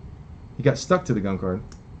 he got stuck to the gum card.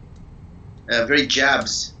 Very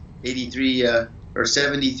Jabs, 83 or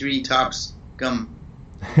 73 Topps gum.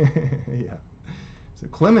 Yeah. So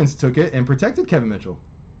Clemens took it and protected Kevin Mitchell.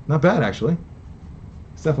 Not bad, actually.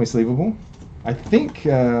 It's definitely sleevable. I think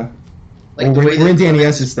we're in Danny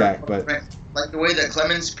S.'s stack, but... Like the way that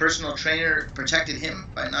Clemens' personal trainer protected him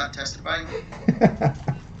by not testifying?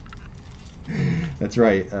 That's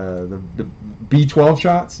right. The B12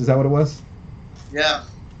 shots, is that what it was? Yeah.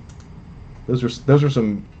 Those were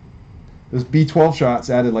some... Those B12 shots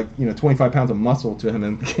added 25 pounds of muscle to him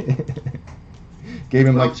and gave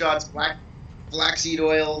him 12 shots, flaxseed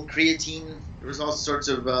oil, creatine. There was all sorts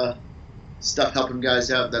of stuff helping guys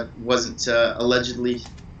out that wasn't allegedly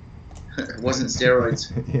wasn't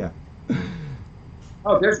steroids. Yeah.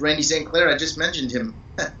 Oh, there's Randy St. Clair. I just mentioned him.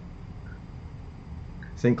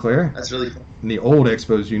 St. Clair? That's really fun. In the old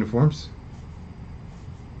Expos uniforms.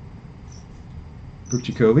 Brooke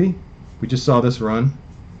Jacoby. We just saw this run.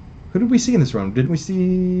 Who did we see in this run? Didn't we see...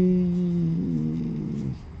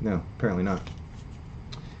 No, apparently not.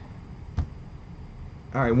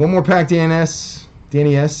 All right, one more pack, Danny S.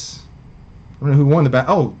 I don't know who won the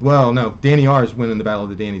battle. Oh, well, no. Danny R is winning the Battle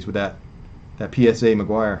of the Dannies with that PSA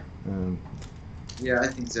McGuire. Yeah, I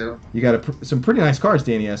think so. You got some pretty nice cards,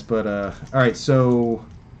 Danny S. But all right, so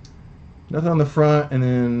nothing on the front, and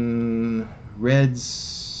then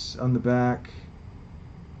Reds on the back.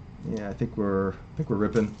 Yeah, I think we're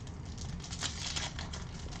ripping.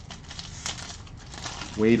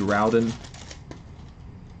 Wade Rowden.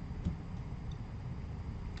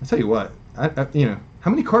 I'll tell you what. You know,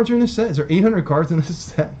 how many cards are in this set? Is there 800 cards in this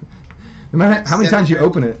set? No matter how many times you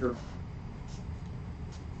open it.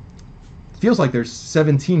 Feels like there's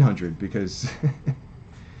 1,700 because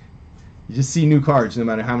you just see new cards no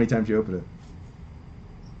matter how many times you open it.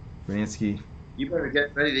 Bransky. You better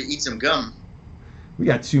get ready to eat some gum. We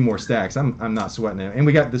got 2 more stacks. I'm not sweating it, and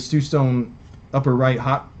we got the STU STONE upper right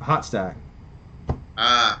hot stack.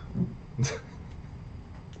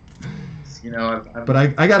 You know, but I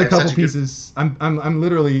got a couple pieces. I'm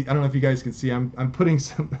literally, I don't know if you guys can see. I'm putting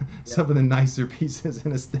some of the nicer pieces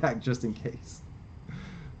in a stack just in case.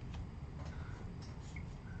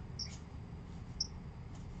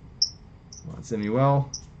 Samuel.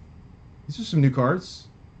 These are some new cards.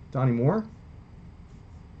 Donnie Moore.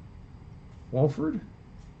 Walford.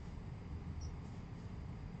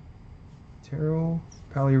 Terrell.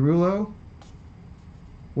 Paliarulo. Well,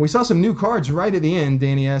 we saw some new cards right at the end,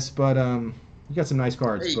 Danny S., but you got some nice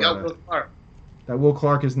cards. There you go, Will Clark. That Will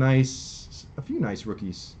Clark is nice. A few nice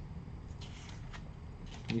rookies.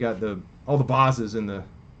 You got all the bosses in the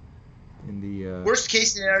worst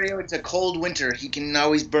case scenario, it's a cold winter. He can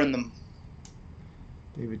always burn them.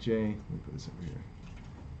 David J. Let me put this over here.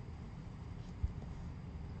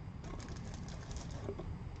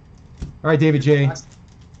 All right, David J.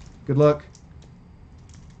 Good luck.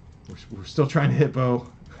 We're still trying to hit Bo.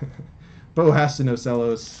 Bo has to know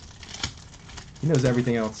cellos. He knows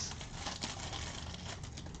everything else.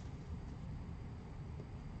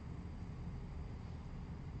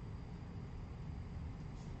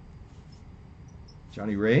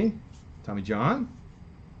 Johnny Ray. Tommy John.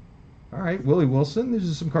 All right, Willie Wilson.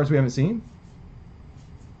 These are some cards we haven't seen.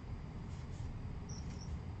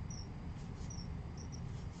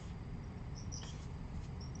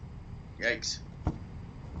 Yikes.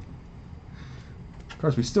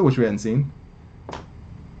 Cards we still wish we hadn't seen.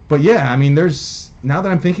 But yeah, I mean, now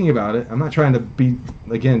that I'm thinking about it, I'm not trying to be,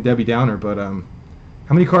 again, Debbie Downer, but how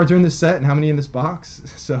many cards are in this set and how many in this box?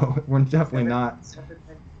 So we're definitely not.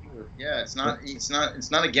 Yeah, it's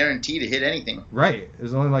not a guarantee to hit anything. Right.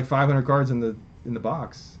 There's only like 500 cards in the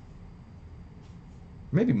box.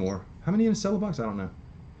 Maybe more. How many in a cello box? I don't know.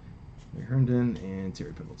 Herndon and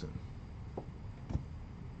Terry Pendleton.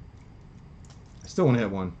 I still want to hit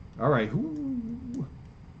one. All right. Ooh.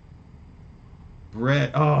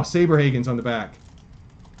 Brett. Oh, Saberhagen's on the back.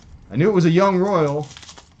 I knew it was a young Royal.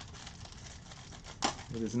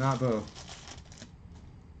 It is not Bo.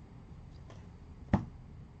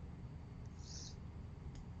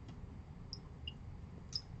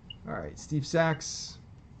 All right, Steve Sachs.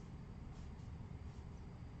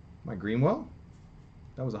 Mike Greenwell.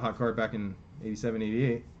 That was a hot card back in 87,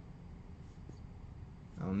 88.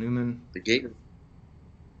 Al Newman. The Gator.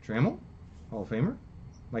 Trammell, Hall of Famer.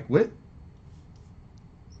 Mike Witt.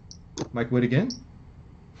 Mike Witt again.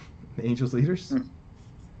 The Angels leaders.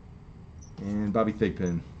 And Bobby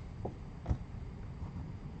Thigpen.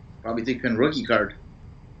 Bobby Thigpen rookie card.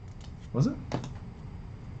 Was it?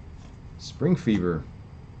 Spring Fever.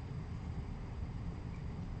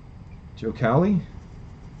 Joe Cowley.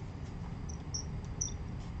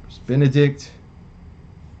 Bruce Benedict.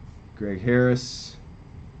 Greg Harris.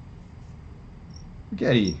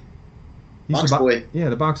 Getty. He's Box the boy. Yeah,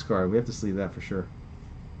 the box card. We have to sleeve that for sure.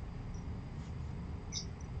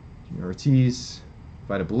 Junior Ortiz.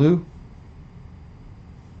 Vita Blue.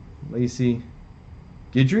 Lacey.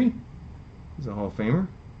 Guidry. He's a Hall of Famer.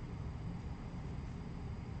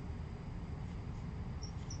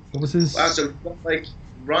 What was his? Wow, so like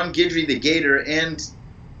Ron Guidry, the Gator, and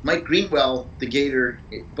Mike Greenwell, the Gator,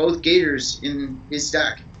 both Gators in his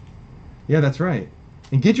stack. Yeah, that's right.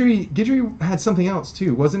 And Guidry had something else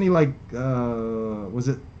too, wasn't he? Like, was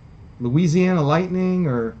it Louisiana Lightning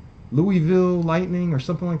or Louisville Lightning or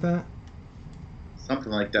something like that.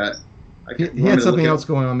 Something like that. He had something else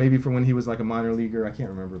going on, maybe from when he was like a minor leaguer. I can't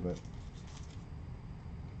remember, but.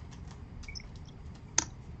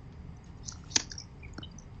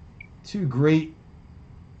 Two great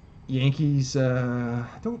Yankees.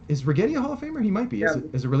 Is Rigetti a Hall of Famer? He might be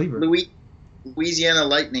as a reliever. Louisiana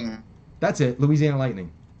Lightning. That's it, Louisiana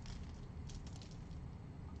Lightning.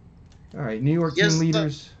 All right, New York team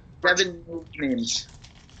leaders. 7 names.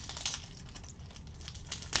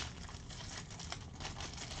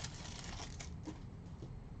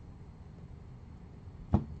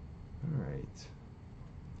 All right.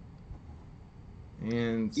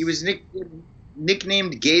 And he was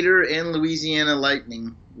nicknamed Gator and Louisiana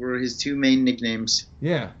Lightning were his 2 main nicknames.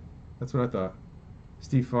 Yeah, that's what I thought.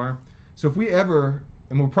 Steve Farr. So if we ever,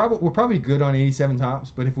 and we're probably good on 87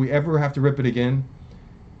 Topps, but if we ever have to rip it again,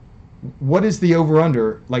 what is the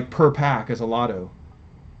over/under like per pack as a lotto?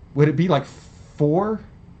 Would it be like 4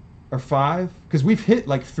 or 5? Because we've hit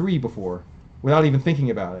like 3 before without even thinking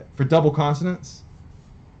about it for double consonants.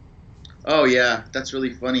 Oh yeah, that's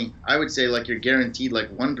really funny. I would say like you're guaranteed like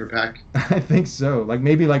 1 per pack. I think so. Like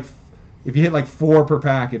maybe like if you hit like 4 per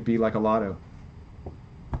pack, it'd be like a lotto.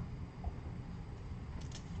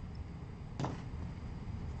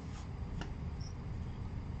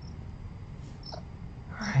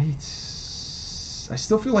 Right. I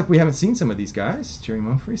still feel like we haven't seen some of these guys. Jerry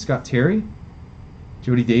Mumphrey, Scott Terry,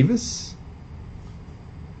 Jody Davis.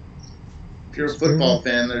 If you're a football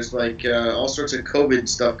fan, there's like all sorts of COVID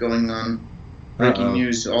stuff going on. Breaking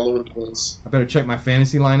news all over the place. I better check my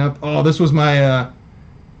fantasy lineup. Oh, this was my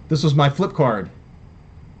flip card.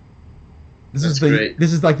 This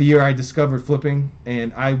is like the year I discovered flipping,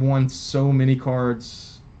 and I won so many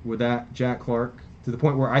cards with that Jack Clark to the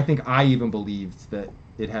point where I think I even believed that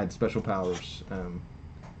it had special powers.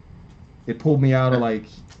 It pulled me out of like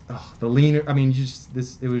the leaner. I mean,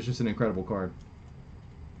 it was just an incredible card.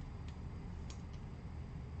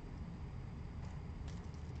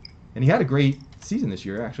 And he had a great season this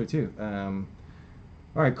year, actually, too. All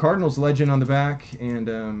right, Cardinals legend on the back, and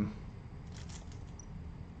don't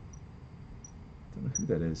know who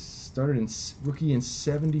that is. Started in rookie in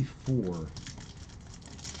 '74. Let's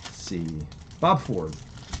see, Bob Ford,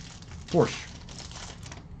 Porsche.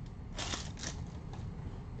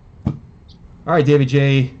 All right, David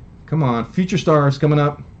J. Come on, future stars coming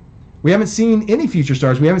up. We haven't seen any future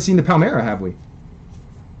stars. We haven't seen the Palmera, have we?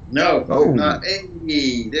 No. Not.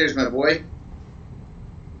 Hey, there's my boy.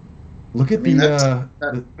 Look at the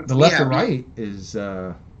left to right is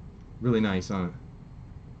really nice on it.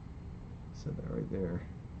 Said that right there.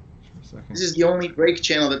 For a second. This is the only break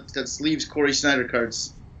channel that sleeves Corey Snyder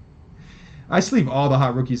cards. I sleeve all the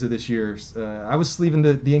hot rookies of this year. I was sleeving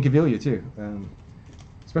the Incaviglia too,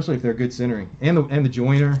 especially if they're good centering, and the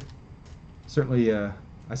Joyner. Certainly,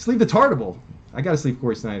 I sleeve the Tartable. I got to sleeve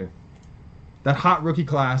Corey Snyder. That hot rookie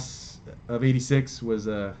class of '86 was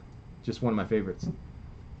just one of my favorites.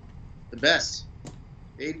 The best.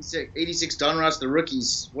 86 Donruss, the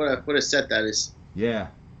rookies. What a set that is. Yeah.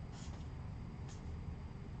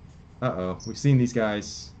 Uh-oh. We've seen these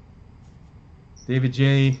guys. David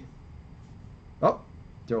J. Oh,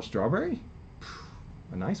 Darryl Strawberry.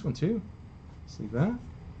 A nice one, too. Sleeve that.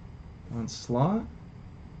 On slot.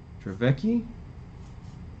 Trevecki.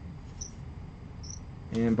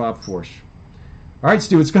 And Bob Forsch. All right,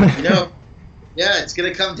 Stu, it's going to... yeah, it's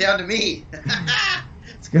going to come down to me.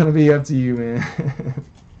 It's going to be up to you, man.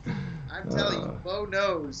 I'm telling you, Bo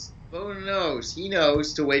knows. Bo knows. He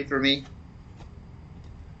knows to wait for me.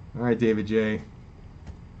 All right, David J.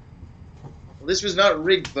 Well, this was not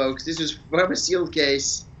rigged, folks. This was from a sealed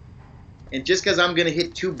case. And just because I'm going to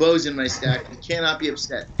hit 2 bows in my stack, you cannot be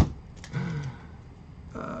upset.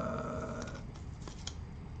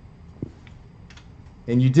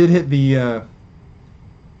 And you did hit the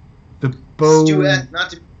bow. Stewette,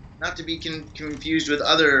 not to be confused with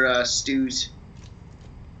other stews.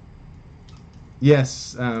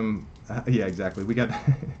 Yes. Yeah, exactly.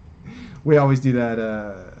 We always do that.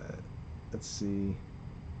 Let's see.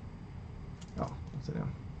 Oh, what's it now?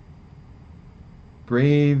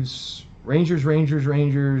 Braves, Rangers,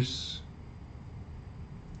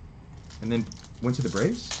 and then went to the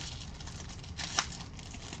Braves.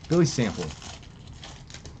 Billy Sample.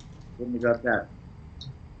 Wouldn't have got that.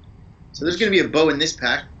 So there's going to be a bow in this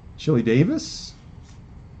pack. Chili Davis.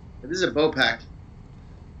 This is a bow pack.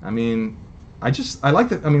 I mean, I like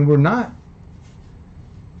that. I mean, we're not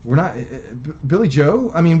Billy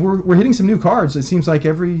Joe. I mean, we're hitting some new cards. It seems like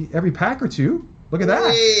every pack or two. Look at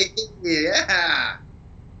that. Hey, yeah.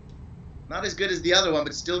 Not as good as the other one,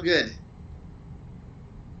 but still good.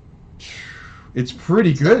 It's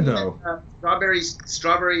pretty good though.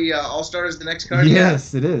 Strawberry All Star is the next card.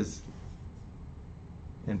 Yes, it is.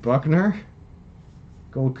 And Buckner,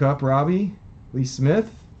 Gold Cup Robbie, Lee Smith,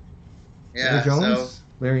 Yeah. Larry Jones, So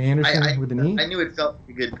Larry Anderson with an E. I knew it felt like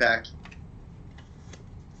a good pack.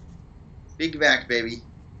 Big Mac, baby.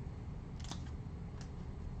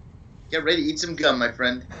 Get ready to eat some gum, my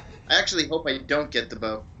friend. I actually hope I don't get the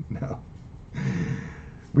Bo. No.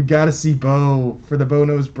 We got to see Bo for the Bo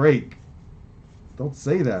Knows break. Don't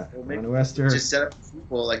say that. Well, maybe Wester. just set up a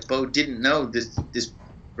sequel like Bo didn't know this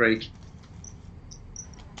break.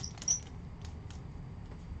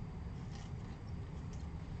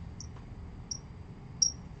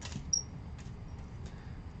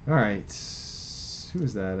 All right. Who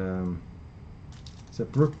is that? Is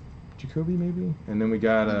that Brooke Jacoby maybe? And then we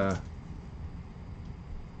got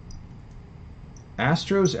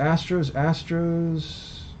Astros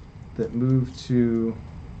that moved to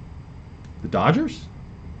the Dodgers?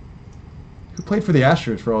 Who played for the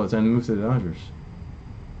Astros for all the time and moved to the Dodgers?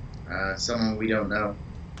 Someone we don't know.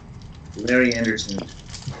 Larry Anderson.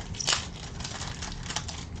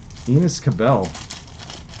 Enos Cabell.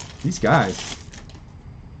 These guys.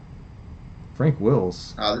 Frank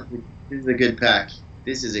Wills. Oh, this is a good pack.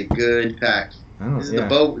 This is a good pack. This is yeah. the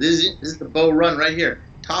Bo. This is the Bo run right here.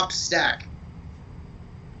 Top stack.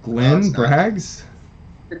 Glenn Braggs.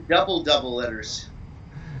 The double letters.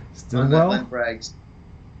 Stillwell. Glenn Braggs.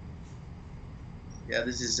 Yeah,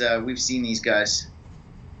 this is. We've seen these guys.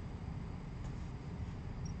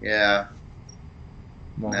 Yeah.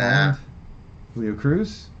 Mulholland. Leo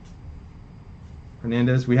Cruz.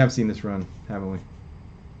 Hernandez. We have seen this run, haven't we?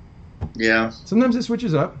 Yeah. Sometimes it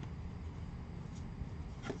switches up.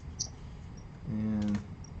 And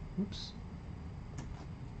oops.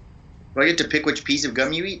 Do I get to pick which piece of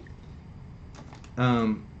gum you eat?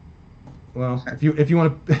 Well, if you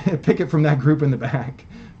want to pick it from that group in the back,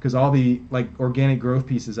 because all the like organic growth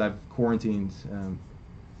pieces I've quarantined.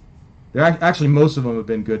 Actually most of them have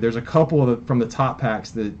been good. There's a couple from the top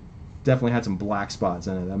packs that definitely had some black spots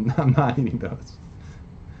in it. I'm not eating those.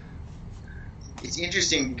 It's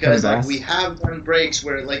interesting because like we have done breaks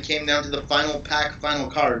where it like came down to the final pack, final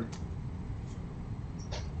card.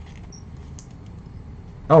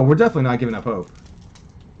 Oh, we're definitely not giving up hope.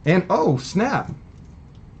 And oh, snap!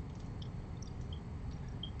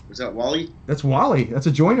 Was that Wally? That's Wally. That's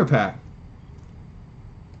a joiner pack.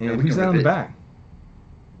 And Yeah, who's that on the back?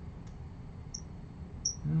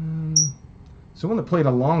 Someone that played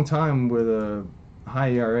a long time with a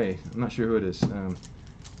high ERA. I'm not sure who it is.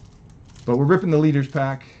 But we're ripping the leaders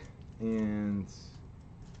pack, and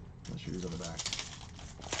I'm not sure who's on the back.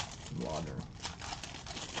 Lauder.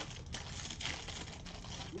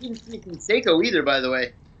 We didn't see Canseco either, by the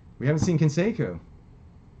way. We haven't seen Canseco.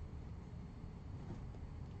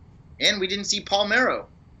 And we didn't see Palmero.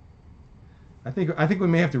 I think we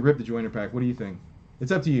may have to rip the joiner pack. What do you think?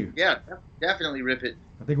 It's up to you. Yeah, definitely rip it.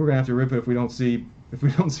 I think we're gonna have to rip it if we don't see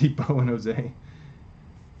Bo and Jose.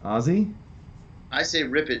 Ozzy. I say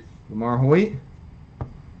rip it. Lamar Hoyt.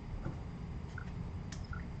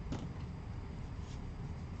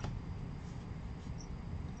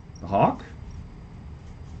 The Hawk.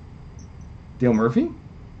 Dale Murphy.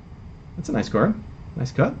 That's a nice card.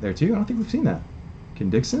 Nice cut there too. I don't think we've seen that. Ken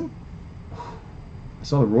Dixon. I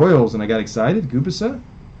saw the Royals and I got excited. Gupasa.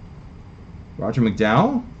 Roger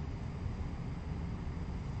McDowell.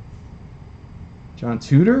 John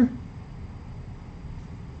Tudor.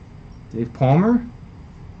 Dave Palmer.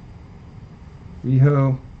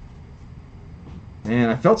 Riho. Man,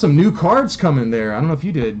 I felt some new cards coming there. I don't know if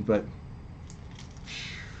you did, but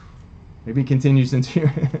maybe it continues into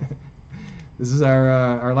your This is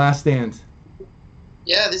our last stand.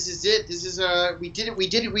 Yeah, this is it. This is we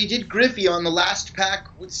did Griffey on the last pack.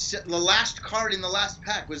 The last card in the last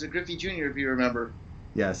pack was a Griffey Jr. if you remember.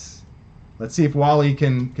 Yes. Let's see if Wally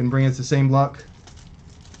can bring us the same luck.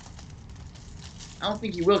 I don't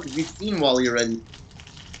think he will because we've seen Wally already.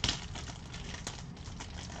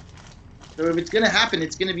 So if it's gonna happen,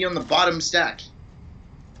 it's gonna be on the bottom stack.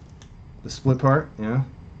 The split part, yeah.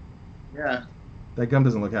 Yeah. That gum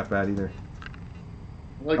doesn't look half bad either.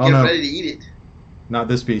 Well, get ready to eat it. Not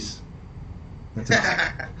this piece. That's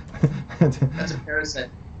a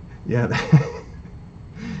parasite. Yeah.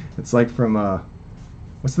 It's like from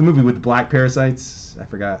what's the movie with the black parasites? I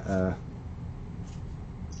forgot.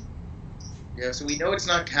 Yeah, so we know it's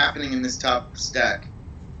not happening in this top stack.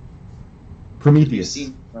 Prometheus.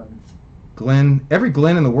 We've seen, Glenn. Every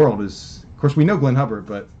Glenn in the world is. Of course, we know Glenn Hubbard,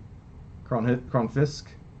 but Carlton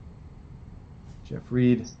Fisk, Jeff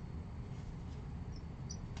Reed,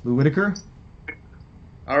 Lou Whitaker.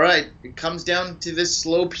 All right, it comes down to this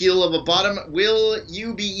slow peel of a bottom. Will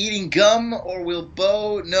you be eating gum or will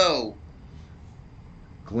Bo know?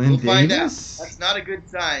 Glenn We'll find out. Davis? That's not a good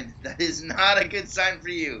sign. That is not a good sign for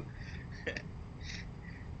you.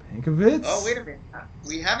 Pankovitz? Oh, wait a minute.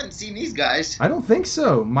 We haven't seen these guys. I don't think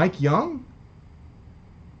so. Mike Young?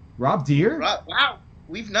 Rob Deere? Wow.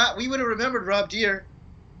 We would have remembered Rob Deere.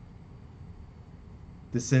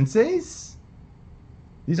 The Senseis?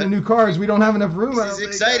 These are new cards. We don't have enough room. This is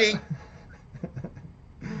exciting.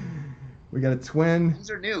 We got a twin.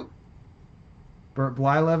 These are new. Burt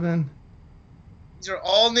Blyleven. These are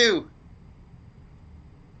all new.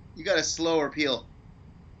 You got a slower peel.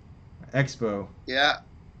 Expo. Yeah.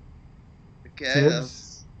 Okay.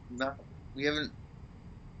 Tibbs. We haven't.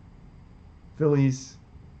 Phillies.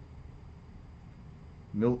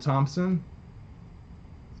 Milt Thompson.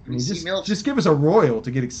 I mean, just give us a Royal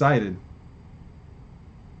to get excited.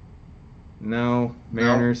 No.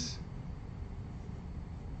 Mariners.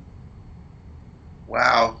 No.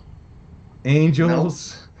 Wow.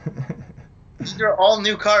 Angels. No. These are all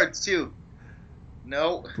new cards, too.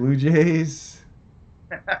 No. Blue Jays.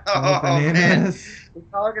 Oh, man. It's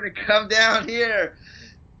all going to come down here.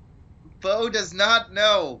 Bo does not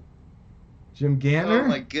know. Jim Gantner? Oh,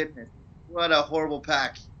 my goodness. What a horrible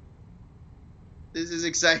pack. This is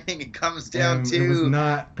exciting. It comes down to... It was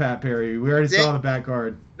not Pat Perry. We already saw the back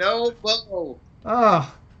card. No, Bo.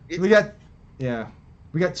 Oh, we got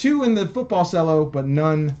two in the football cello, but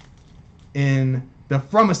none in the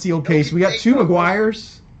from a sealed case. We got two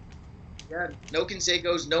Maguires. Yeah, no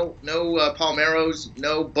Canseco's, no Palmeros,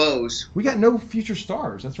 no Bows. We got no future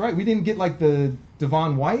stars. That's right. We didn't get like the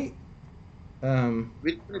Devon White. We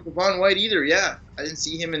didn't get Devon White either. Yeah, I didn't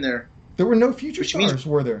see him in there. There were no future stars,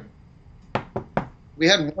 were there? We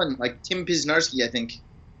had one, like Tim Pisnarski, I think.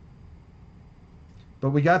 But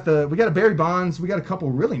we got a Barry Bonds. We got a couple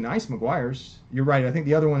really nice Maguires. You're right. I think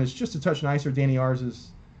the other one is just a touch nicer. Danny R's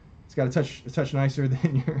it's got a touch nicer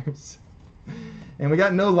than yours. And we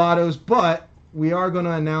got no lottos, but we are going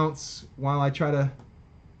to announce while I try to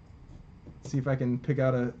see if I can pick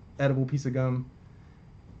out a edible piece of gum.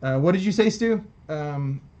 What did you say, Stu?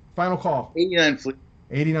 Final call. 89 Fleer.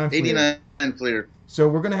 89 Fleer. 89 Fleer. So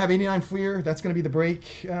we're going to have 89 Fleer. That's going to be the break.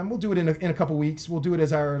 We'll do it in a couple weeks. We'll do it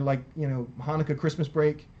as our Hanukkah Christmas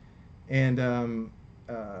break, and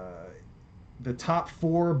the top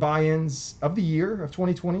 4 buy-ins of the year of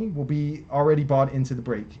 2020 will be already bought into the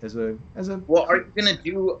break as a. Well, are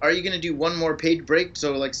you gonna do one more page break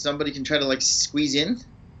so like somebody can try to like squeeze in?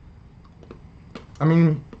 I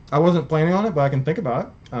mean, I wasn't planning on it, but I can think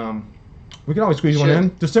about it. We can always squeeze one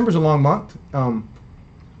in. December's a long month.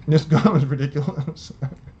 This gum is ridiculous.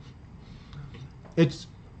 It's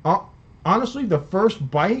honestly the first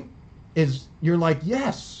bite is you're like,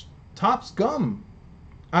 yes, Topps gum.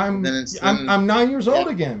 I'm 9 years old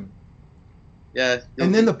again. Yeah.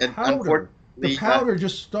 And then the powder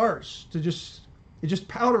just starts to it just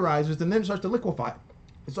powderizes and then it starts to liquefy.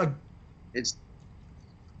 It's like it's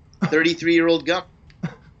 33-year-old gum.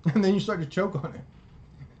 And then you start to choke on it.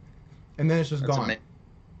 And then it's just gone. Amazing.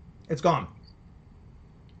 It's gone.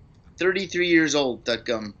 33 years old, that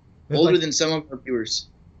gum. It's older than some of our viewers.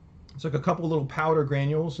 It's like a couple little powder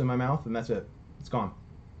granules in my mouth and that's it. It's gone.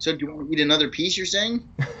 So do you want to eat another piece, you're saying?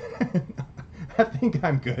 I think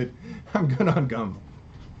I'm good. I'm good on gum.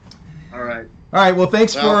 All right. Well,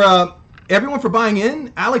 thanks for everyone for buying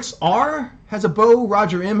in. Alex R. has a bow.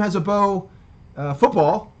 Roger M. has a bow.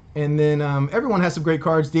 Football. And then everyone has some great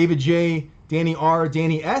cards. David J., Danny R.,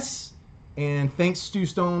 Danny S. And thanks, STU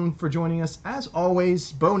STONE, for joining us. As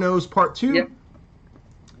always, Bo Knows Part 2. Yep.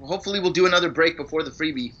 Well, hopefully we'll do another break before the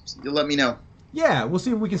freebie. You'll let me know. Yeah, we'll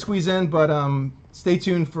see if we can squeeze in, but stay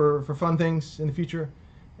tuned for fun things in the future.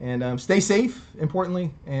 And stay safe,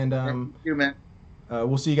 importantly. And Thank you, man.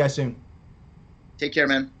 We'll see you guys soon. Take care,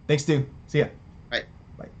 man. Thanks, Stu. See ya.